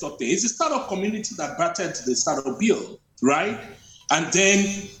private sector thing. It's the startup community that battered the startup bill, right? And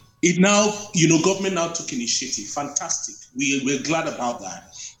then government now took initiative. Fantastic. We're glad about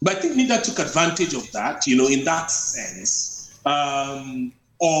that. But I think NIDA took advantage of that, in that sense,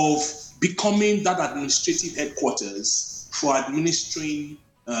 of becoming that administrative headquarters for administering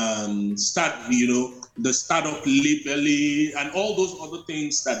the startup labeling and all those other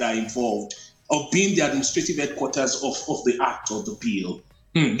things that are involved, of being the administrative headquarters of the act or the bill.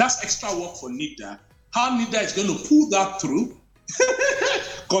 That's extra work for NIDA. How NIDA is going to pull that through,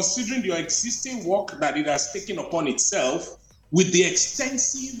 considering your existing work that it has taken upon itself, with the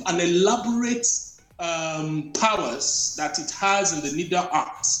extensive and elaborate powers that it has in the NIDA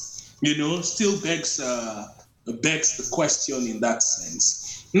Act, still begs the question in that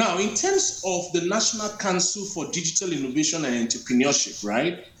sense. Now, in terms of the National Council for Digital Innovation and Entrepreneurship,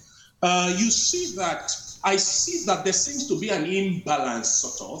 right? I see that there seems to be an imbalance,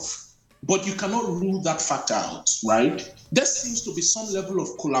 sort of, but you cannot rule that fact out, right? There seems to be some level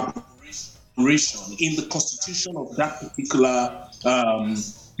of collaboration in the constitution of that particular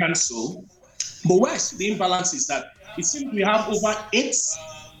council. But where I see the imbalance is that it seems we have over 8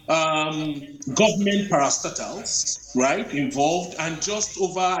 government parastatals, right, involved, and just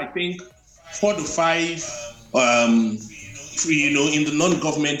over, I think, 4 to 5 in the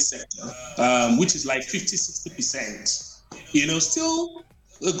non-government sector, which is like 50-60%. Still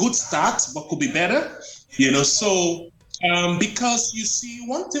a good start, but could be better. Because you see,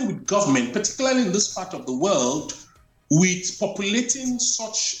 one thing with government, particularly in this part of the world, with populating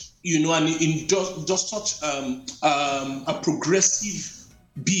such, such a progressive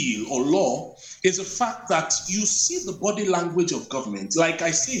bill or law, is the fact that you see the body language of government. Like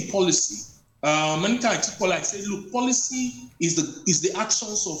I say in policy, many times I say, look, policy is the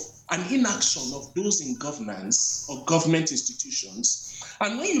actions of and inaction of those in governance or government institutions.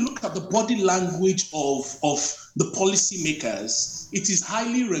 And when you look at the body language of the policy makers, it is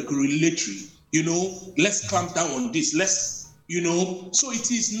highly regulatory. Let's clamp down on this. So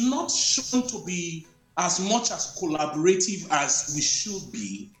it is not shown to be as much as collaborative as we should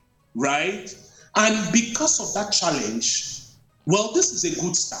be, right? And because of that challenge, well, this is a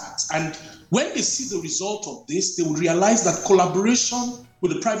good start. And when they see the result of this, they will realize that collaboration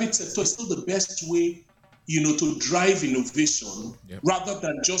with the private sector is still the best way, to drive innovation, rather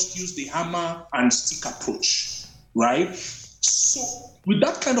than just use the hammer and stick approach, right? So with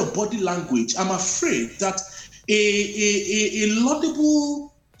that kind of body language, I'm afraid that a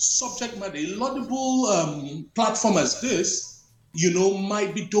laudable subject matter, a laudable platform as this,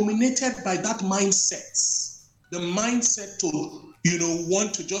 might be dominated by that mindset. The mindset to,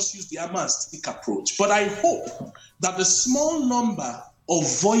 want to just use the hammer and stick approach. But I hope that the small number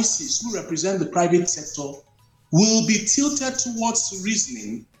of voices who represent the private sector will be tilted towards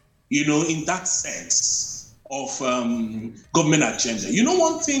reasoning, in that sense of government agenda.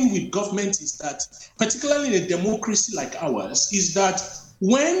 One thing with government is that, particularly in a democracy like ours, is that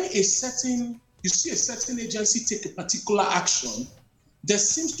when you see a certain agency take a particular action, there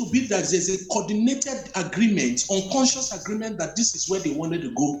seems to be that there's a coordinated agreement, unconscious agreement, that this is where they wanted to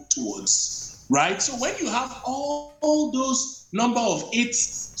go towards, right? So when you have all those number of 8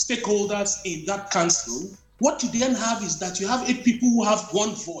 stakeholders in that council, what you then have is that you have 8 people who have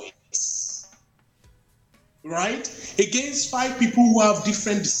one voice, right? Against 5 people who have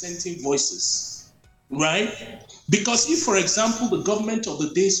different dissenting voices, right? Because if, for example, the government of the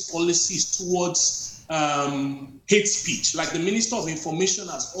day's policy is towards hate speech, like the Minister of Information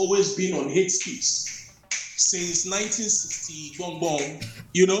has always been on hate speech since 1960,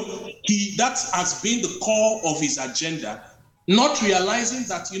 that has been the core of his agenda, not realizing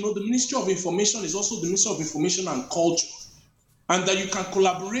that, the Ministry of Information is also the Ministry of Information and Culture, and that you can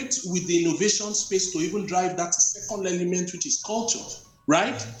collaborate with the innovation space to even drive that second element, which is culture,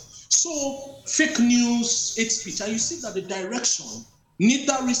 right? So fake news, hate speech, and you see that the direction,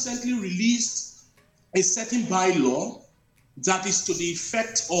 NIDA recently released a certain bylaw that is to the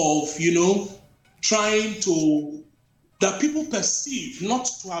effect of, trying to, that people perceive not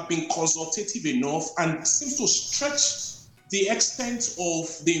to have been consultative enough, and seems to stretch the extent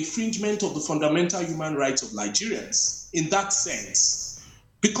of the infringement of the fundamental human rights of Nigerians in that sense.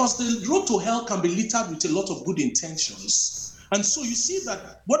 Because the road to hell can be littered with a lot of good intentions. And so you see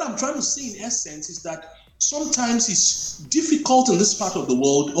that what I'm trying to say in essence is that sometimes it's difficult in this part of the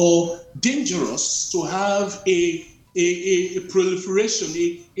world, or dangerous, to have a proliferation,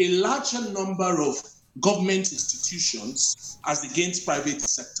 a larger number of government institutions as against private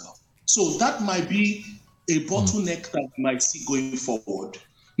sector. So that might be a bottleneck that we might see going forward.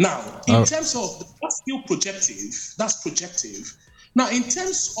 Now, in terms of, that's still projective, that's projective. Now, in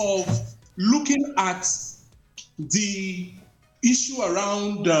terms of looking at the issue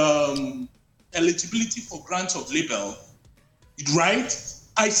around eligibility for grants of labor, right?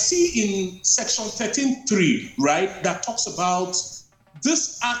 I see in section 13.3, right, that talks about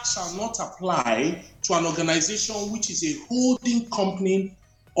this act shall not apply to an organization which is a holding company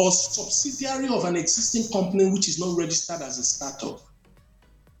or subsidiary of an existing company which is not registered as a startup.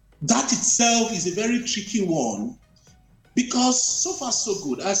 That itself is a very tricky one, because so far so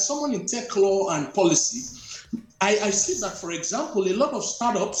good. As someone in tech law and policy, I see that, for example, a lot of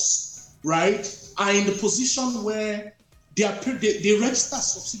startups, right, are in the position where they register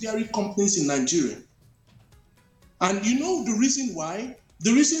subsidiary companies in Nigeria. And you know the reason why?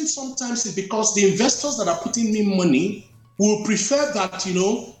 The reason sometimes is because the investors that are putting in money will prefer that, you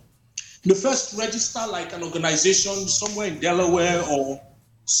know, the first register like an organization somewhere in Delaware or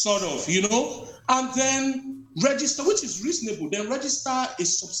sort of, you know, and then register, which is reasonable, then register a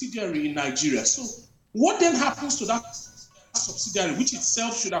subsidiary in Nigeria. So what then happens to that subsidiary, which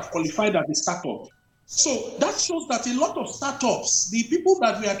itself should have qualified as a startup? So that shows that a lot of startups, the people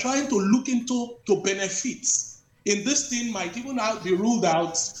that we are trying to look into to benefit in this thing might even be ruled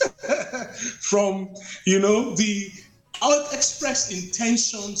out from, you know, the expressed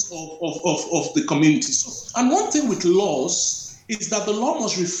intentions of the community. So, and one thing with laws is that the law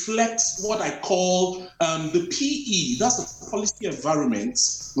must reflect what I call the PE, that's the policy environment,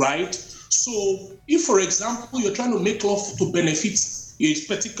 right? So if, for example, you're trying to make law to benefit a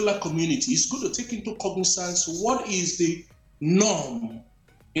particular community, it's good to take into cognizance what is the norm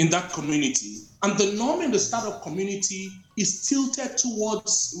in that community. And the norm in the startup community is tilted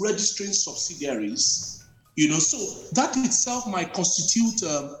towards registering subsidiaries. You know, so that itself might constitute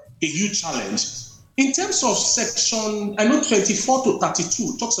a huge challenge. In terms of section, I know 24 to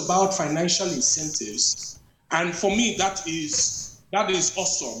 32 talks about financial incentives. And for me, that is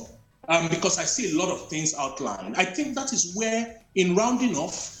awesome because I see a lot of things outlined. I think that is where, in rounding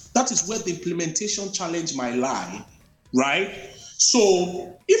off, that is where the implementation challenge might lie, right?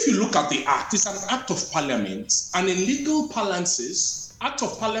 So if you look at the act, it's an act of parliament, and in legal parlances, act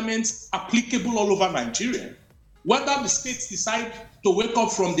of parliament applicable all over Nigeria. Whether the states decide to wake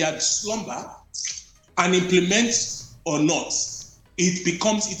up from their slumber and implement or not, it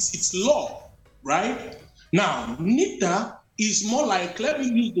becomes it's law, right? Now, NIDA is more like, let me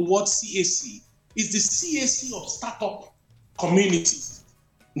use the word CAC, is the CAC of startup community.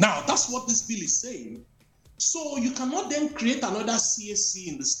 Now, that's what this bill is saying. So you cannot then create another CAC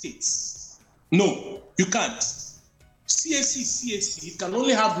in the states. No, you can't. CAC, it can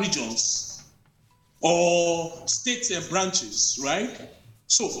only have regions or states and branches, right?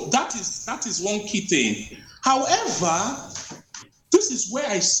 So that is one key thing. However, this is where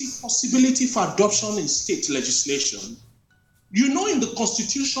I see possibility for adoption in state legislation. You know, in the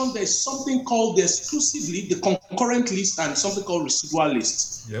Constitution, there's something called the exclusively, the concurrent list, and something called residual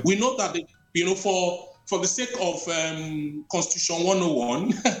list. Yep. We know that, for the sake of Constitution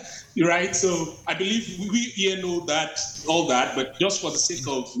 101, right? So I believe we here know that, all that, but just for the sake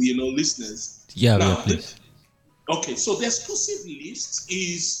of, listeners. Yeah, now, please. Okay, so the exclusive list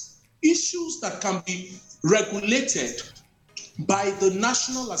is issues that can be regulated by the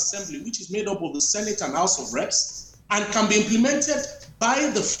National Assembly, which is made up of the Senate and House of Reps, and can be implemented by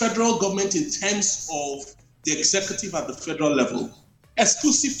the federal government in terms of the executive at the federal level,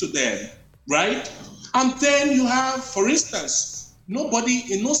 exclusive to them, right? And then you have, for instance, nobody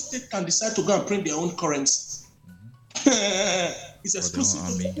in no state can decide to go and print their own currency. It's exclusive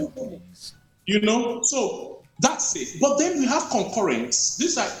to them. So that's it. But then we have concurrents.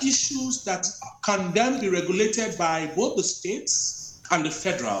 These are issues that can then be regulated by both the states and the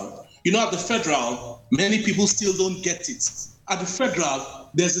federal. At the federal, many people still don't get it. At the federal,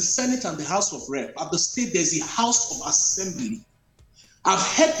 there's the Senate and the House of Rep. At the state, there's the House of Assembly. I've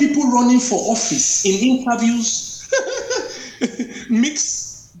heard people running for office in interviews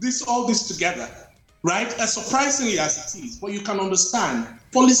mix all this together, right? As surprisingly as it is, but you can understand,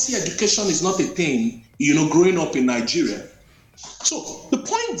 policy education is not a thing, growing up in Nigeria. So the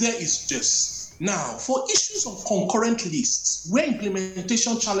point there is this. Now, for issues of concurrent lists, where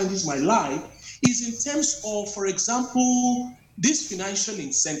implementation challenges might lie, is in terms of, for example, these financial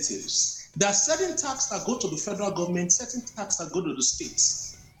incentives. There are certain taxes that go to the federal government, certain taxes that go to the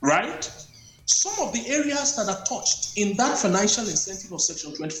states, right? Some of the areas that are touched in that financial incentive of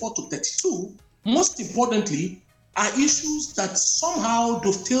section 24 to 32, most importantly, are issues that somehow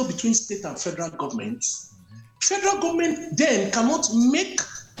dovetail between state and federal governments. Federal government then cannot make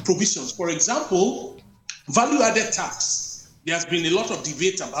provisions. For example, value-added tax. There has been a lot of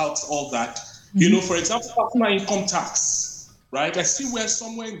debate about all that. For example, personal income tax. Right, I see where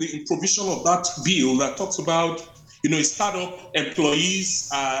somewhere in the provision of that bill that talks about, startup employees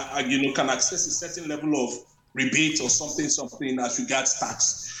can access a certain level of rebate or something as regards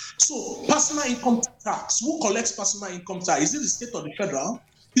tax. So personal income tax, who collects personal income tax? Is it the state or the federal?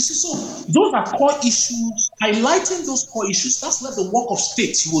 You see, so those are core issues. Highlighting those core issues, that's where the work of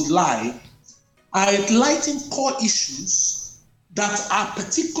states would lie. Highlighting core issues that are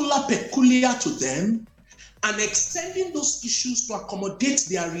peculiar to them, and extending those issues to accommodate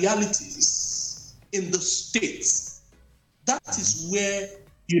their realities in the states. That is where,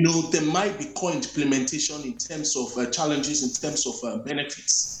 there might be core implementation in terms of challenges, in terms of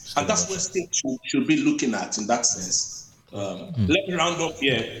benefits. And that's where states should be looking at in that sense. Let me round up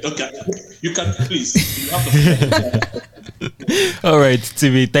here. Okay, you can please. You have the All right,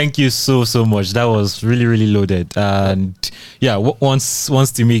 Timi, thank you so much. That was really, really loaded. And yeah, once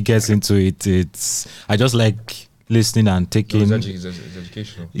Timi gets into it, I just like listening and taking. It's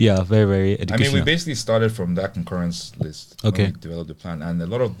educational. Yeah, very, very educational. We basically started from that concurrence list. Okay. When we developed the plan, and a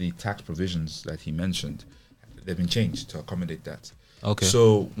lot of the tax provisions that he mentioned, they've been changed to accommodate that. Okay.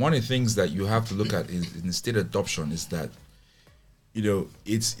 So one of the things that you have to look at in the state adoption is that,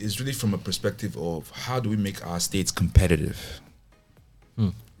 it's really from a perspective of how do we make our states competitive,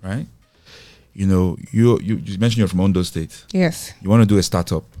 right? You mentioned you're from Ondo State. Yes. You want to do a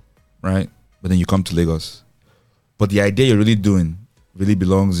startup, right? But then you come to Lagos. But the idea you're really doing really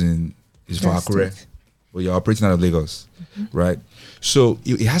belongs is for Akure, but you're operating out of Lagos, right? So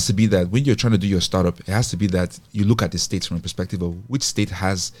it has to be that when you're trying to do your startup, it has to be that you look at the states from a perspective of which state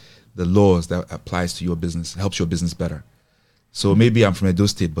has the laws that applies to your business, helps your business better. So maybe I'm from Edo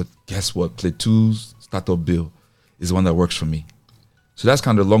State, but guess what? Plateau's startup bill is the one that works for me. So that's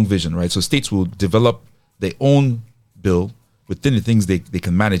kind of the long vision, right? So states will develop their own bill within the things they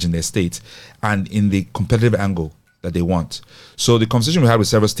can manage in their state and in the competitive angle that they want. So the conversation we had with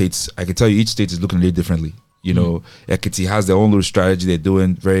several states, I can tell you each state is looking a little differently. Ekiti has their own little strategy they're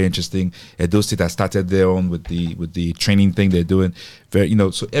doing, very interesting. Edo State has started their own with the training thing they're doing.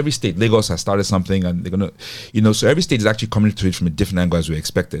 So every state, Lagos has started something, and they're gonna, so every state is actually coming to it from a different angle as we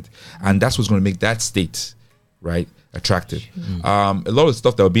expected, and that's what's going to make that state, right, attractive. A lot of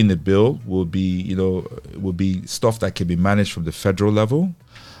stuff that will be in the bill will be stuff that can be managed from the federal level.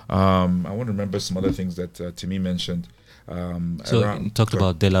 I want to remember some other things that Timi mentioned. So you talked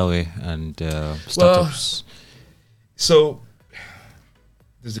about Delaware and startups. So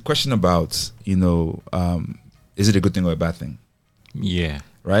there's a question about, is it a good thing or a bad thing? Yeah.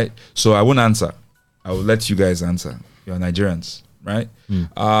 Right? So I won't answer. I will let you guys answer. You're Nigerians, right?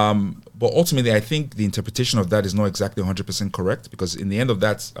 But ultimately, I think the interpretation of that is not exactly 100% correct, because in the end of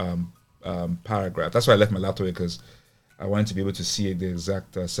that paragraph, that's why I left my laptop here, because I wanted to be able to see the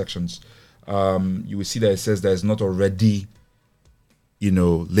exact sections. You will see that it says that it's not already,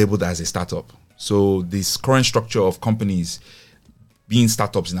 labeled as a startup. So this current structure of companies being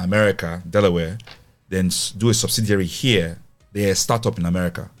startups in America, Delaware, then do a subsidiary here, they're a startup in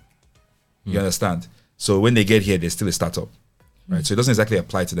America. You understand? So when they get here, they're still a startup, right? So it doesn't exactly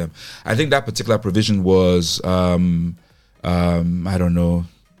apply to them. I think that particular provision was, I don't know,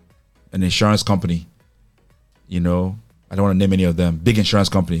 an insurance company. I don't want to name any of them. Big insurance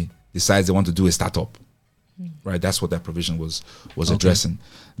company decides they want to do a startup, right? That's what that provision was addressing.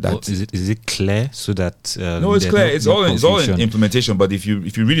 That is it clear so that no, it's clear. It's all in implementation. But if you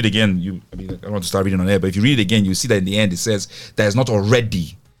read it again, I don't want to start reading on air. But if you read it again, you see that in the end it says that it's not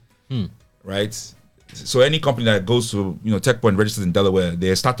already, right? So any company that goes to TechPoint registered in Delaware,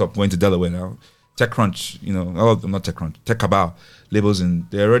 they're a startup going to Delaware now. TechCrunch, not TechCrunch, TechCabal labels, and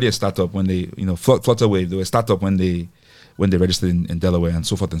they're already a startup when they Flutterwave, they were a startup when they registered in Delaware, and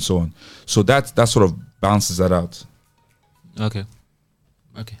so forth and so on. So that sort of balances that out. Okay,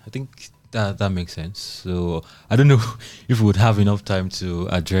 I think that makes sense. So I don't know if we would have enough time to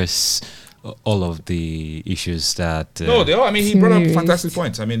address all of the issues that. No, they all. I mean, he brought up fantastic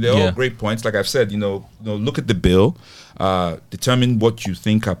points. I mean, they're all great points. Like I've said, look at the bill, determine what you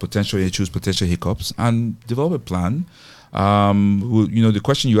think are potential issues, potential hiccups, and develop a plan. The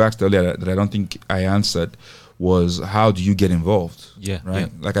question you asked earlier that I don't think I answered was, how do you get involved? Yeah. Right.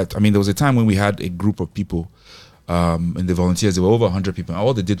 Yeah. Like there was a time when we had a group of people, and the volunteers, there were over 100 people, and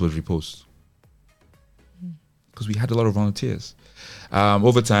all they did was repost, because we had a lot of volunteers.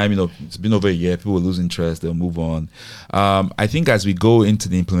 Over time, it's been over a year, people will lose interest, they'll move on. I think as we go into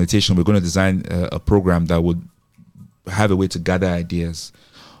the implementation, we're going to design a program that would have a way to gather ideas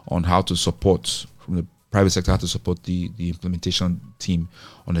on how to support, from the private sector, how to support the implementation team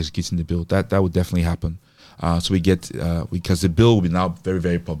on executing the bill. That would definitely happen. So we get, because the bill will be now very,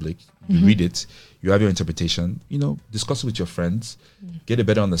 very public. You read it, You have your interpretation. Discuss it with your friends. Get a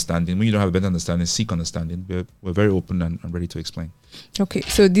better understanding. When you don't have a better understanding, seek understanding. We're very open and ready to explain. Okay,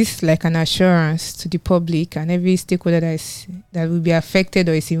 so this is like an assurance to the public and every stakeholder that will be affected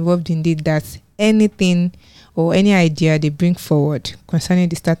or is involved in it, that anything or any idea they bring forward concerning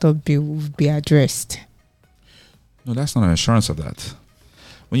the startup bill will be addressed. No, that's not an assurance of that.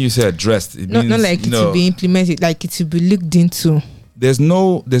 When you say addressed, it means not like it will be implemented, like it will be looked into. There's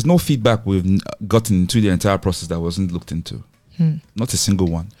no feedback we've gotten into the entire process that wasn't looked into. Not a single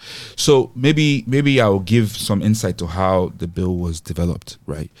one. So maybe I will give some insight to how the bill was developed,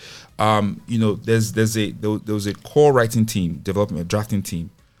 right? There was a core writing team, a drafting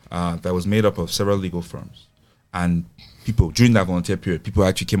team that was made up of several legal firms. And people, during that volunteer period, people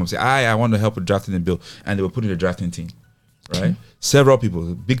actually came up and said, I want to help with drafting the bill. And they were put in the drafting team, right? Several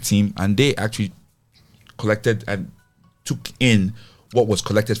people, a big team, and they actually collected and took in what was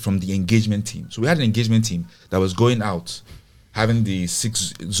collected from the engagement team. So we had an engagement team that was going out, having the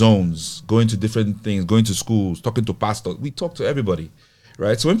 6 zones, going to different things, going to schools, talking to pastors. We talked to everybody,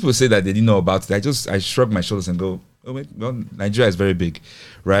 right? So when people say that they didn't know about it, I shrug my shoulders and go, oh, wait, well, Nigeria is very big,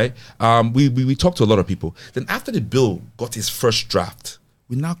 right? We talked to a lot of people. Then after the bill got its first draft,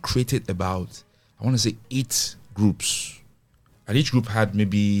 we now created about, 8 groups. And each group had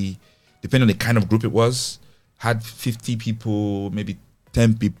maybe, depending on the kind of group it was, had 50 people, maybe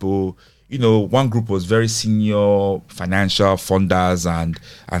 10 people. One group was very senior financial funders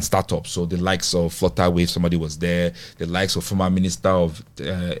and startups. So the likes of Flutterwave, somebody was there. The likes of former minister of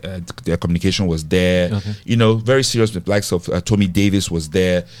their communication was there. Okay. Very serious. The likes of Timi Davis was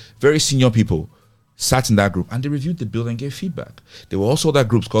there. Very senior people sat in that group and they reviewed the bill and gave feedback. There were also other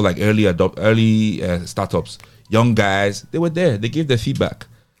groups called like early startups, young guys. They were there. They gave their feedback.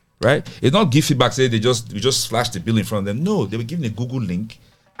 Right? It's not give feedback, say we just flashed the bill in front of them. No, they were given a Google link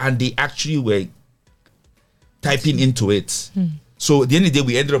and they actually were typing into it. So at the end of the day,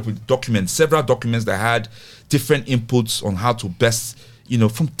 we ended up with several documents that had different inputs on how to best,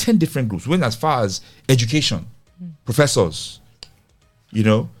 from 10 different groups. We went as far as education, professors,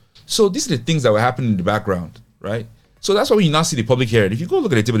 So these are the things that were happening in the background, right? So that's why when you now see the public hearing, if you go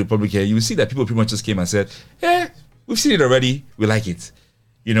look at the table of the public hearing, you will see that people pretty much just came and said, we've seen it already, we like it.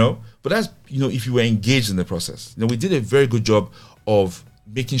 But that's, if you were engaged in the process. We did a very good job of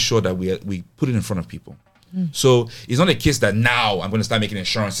making sure that we put it in front of people. So it's not a case that now I'm going to start making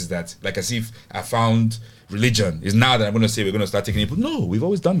assurances that, like as if I found religion, is now that I'm going to say we're going to start taking input. No, we've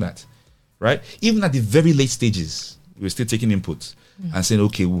always done that, right? Even at the very late stages, we're still taking input and saying,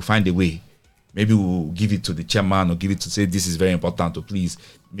 okay, we'll find a way. Maybe we'll give it to the chairman or give it to say, this is very important, so please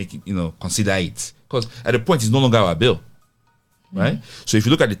make it, consider it. Because at the point, it's no longer our bill. Right. So if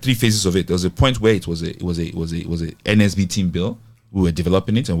you look at the 3 phases of it, there was a point where it was a NSB team bill. We were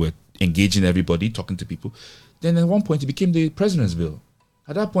developing it and we're engaging everybody, talking to people. Then at one point it became the president's bill.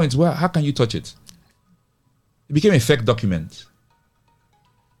 At that point, how can you touch it? It became a fake document.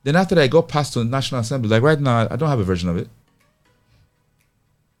 Then after that, it got passed to the National Assembly. Like right now, I don't have a version of it.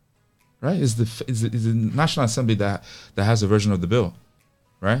 Right? It's the National Assembly that has a version of the bill.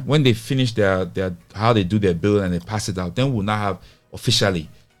 Right? When they finish their how they do their bill and they pass it out, then we'll now have officially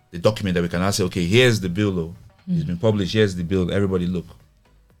the document that we can now say, okay, here's the bill, it's been published, here's the bill, everybody look.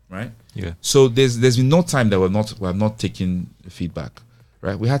 Right? Yeah. So there's been no time that we have not taken feedback.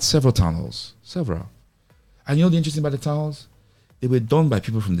 Right? We had several town halls. Several. And the interesting about the town halls? They were done by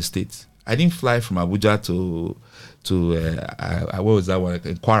people from the States. I didn't fly from Abuja to what was that one?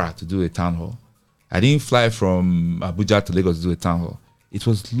 In Kwara to do a town hall. I didn't fly from Abuja to Lagos to do a town hall. It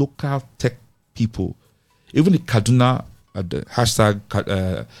was local tech people. Even the Kaduna, the hashtag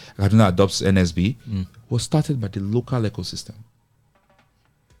Kaduna adopts NSB, was started by the local ecosystem.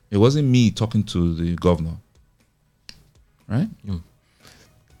 It wasn't me talking to the governor. Right?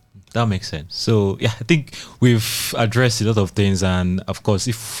 That makes sense. So, yeah, I think we've addressed a lot of things. And, of course,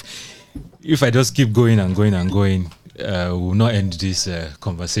 if I just keep going and going and going, we'll not end this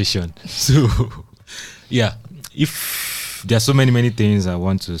conversation. So, yeah, if there are so many things I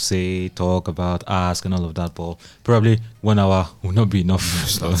want to say, talk about, ask, and all of that, but probably 1 hour will not be enough.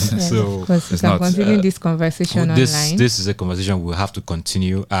 So, because we can continue this conversation online. This is a conversation we'll have to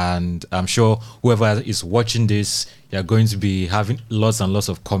continue, and I'm sure whoever is watching this, you're going to be having lots and lots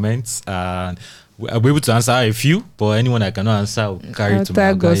of comments, and I'll be able to answer a few, but anyone I cannot answer will carry it to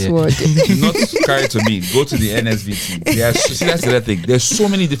my guy. Not carry it to me. Go to the NSB team. See, that's the other thing. There's so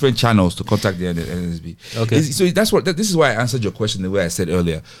many different channels to contact the NSB. Okay. So this is why I answered your question the way I said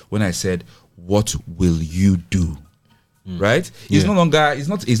earlier when I said, "What will you do?" Right? It's no longer. It's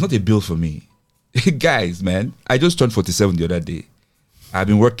not a bill for me, guys. Man, I just turned 47 the other day. I've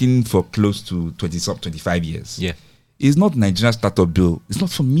been working for close to 25 years. Yeah. It's not Nigerian startup bill. It's not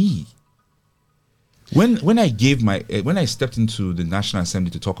for me. When I stepped into the National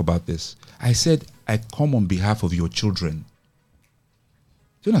Assembly to talk about this, I said, I come on behalf of your children.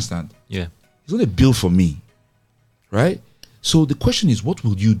 Do you understand? Yeah. It's not a bill for me, right? So the question is, what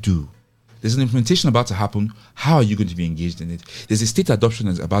will you do? There's an implementation about to happen. How are you going to be engaged in it? There's a state adoption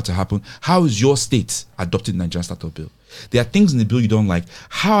that's about to happen. How is your state adopting the Nigerian startup bill? There are things in the bill you don't like.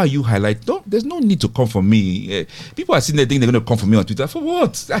 How are you highlight? There's no need to come for me. People are sitting there thinking they're going to come for me on Twitter. For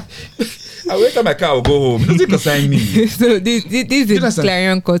what? I wait till my car will go home. It doesn't concern me. So this is a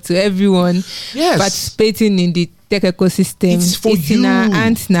clarion call to everyone participating in the tech ecosystem. It's for it's you. in our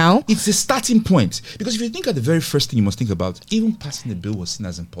hands now. It's a starting point. Because if you think at the very first thing you must think about, even passing the bill was seen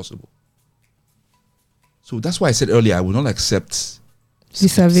as impossible. So that's why I said earlier, I will not accept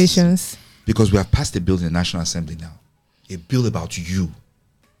reservations. Because we have passed a bill in the National Assembly now. A bill about you.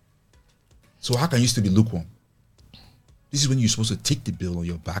 So how can you still be lukewarm? This is when you're supposed to take the bill on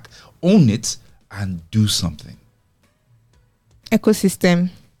your back, own it, and do something. Ecosystem.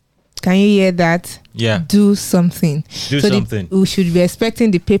 Can you hear that? Yeah. Do something. Do something. We should be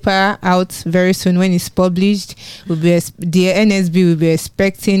expecting the paper out very soon when it's published. The NSB will be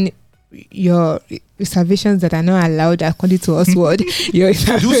expecting your reservations that are not allowed according to Oswald. Do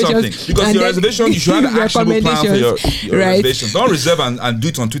something. Because your reservation, you should have an actionable plan for your reservations. Don't reserve and do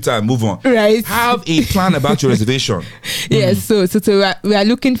it on Twitter and move on. Right. Have a plan about your reservation. Yes, so we are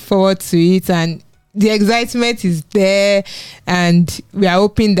looking forward to it, and the excitement is there, and we are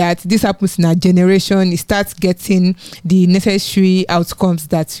hoping that this happens in our generation. It starts getting the necessary outcomes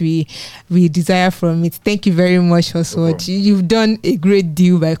that we desire from it. Thank you very much, Oswald. You've done a great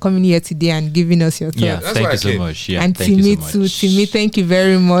deal by coming here today and giving us your thoughts. Yeah, thank you so much. Yeah, and Timi too. Timi, thank you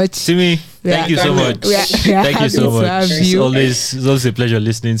very much. Timi, thank you so much. Thank you so much. It's always a pleasure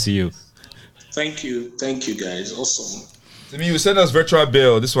listening to you. Thank you, guys. Awesome. Timi, you send us virtual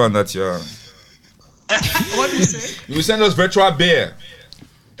bail. This one that you're. What did you say? You will send us virtual beer.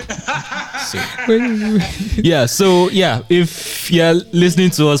 If you're listening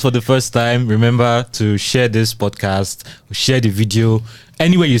to us for the first time, remember to share this podcast, share the video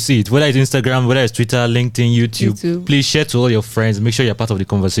anywhere you see it, whether it's Instagram, whether it's Twitter, LinkedIn, YouTube. Please share to all your friends. Make sure you're part of the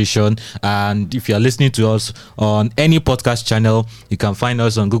conversation. And if you're listening to us on any podcast channel, you can find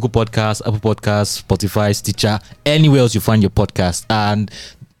us on Google Podcasts, Apple Podcasts, Spotify, Stitcher, anywhere else you find your podcast. And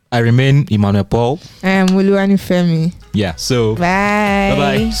I remain Emmanuel Paul. I am Oluwani Femi. Yeah, so bye.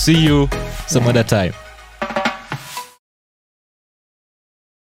 Bye-bye. See you some other time.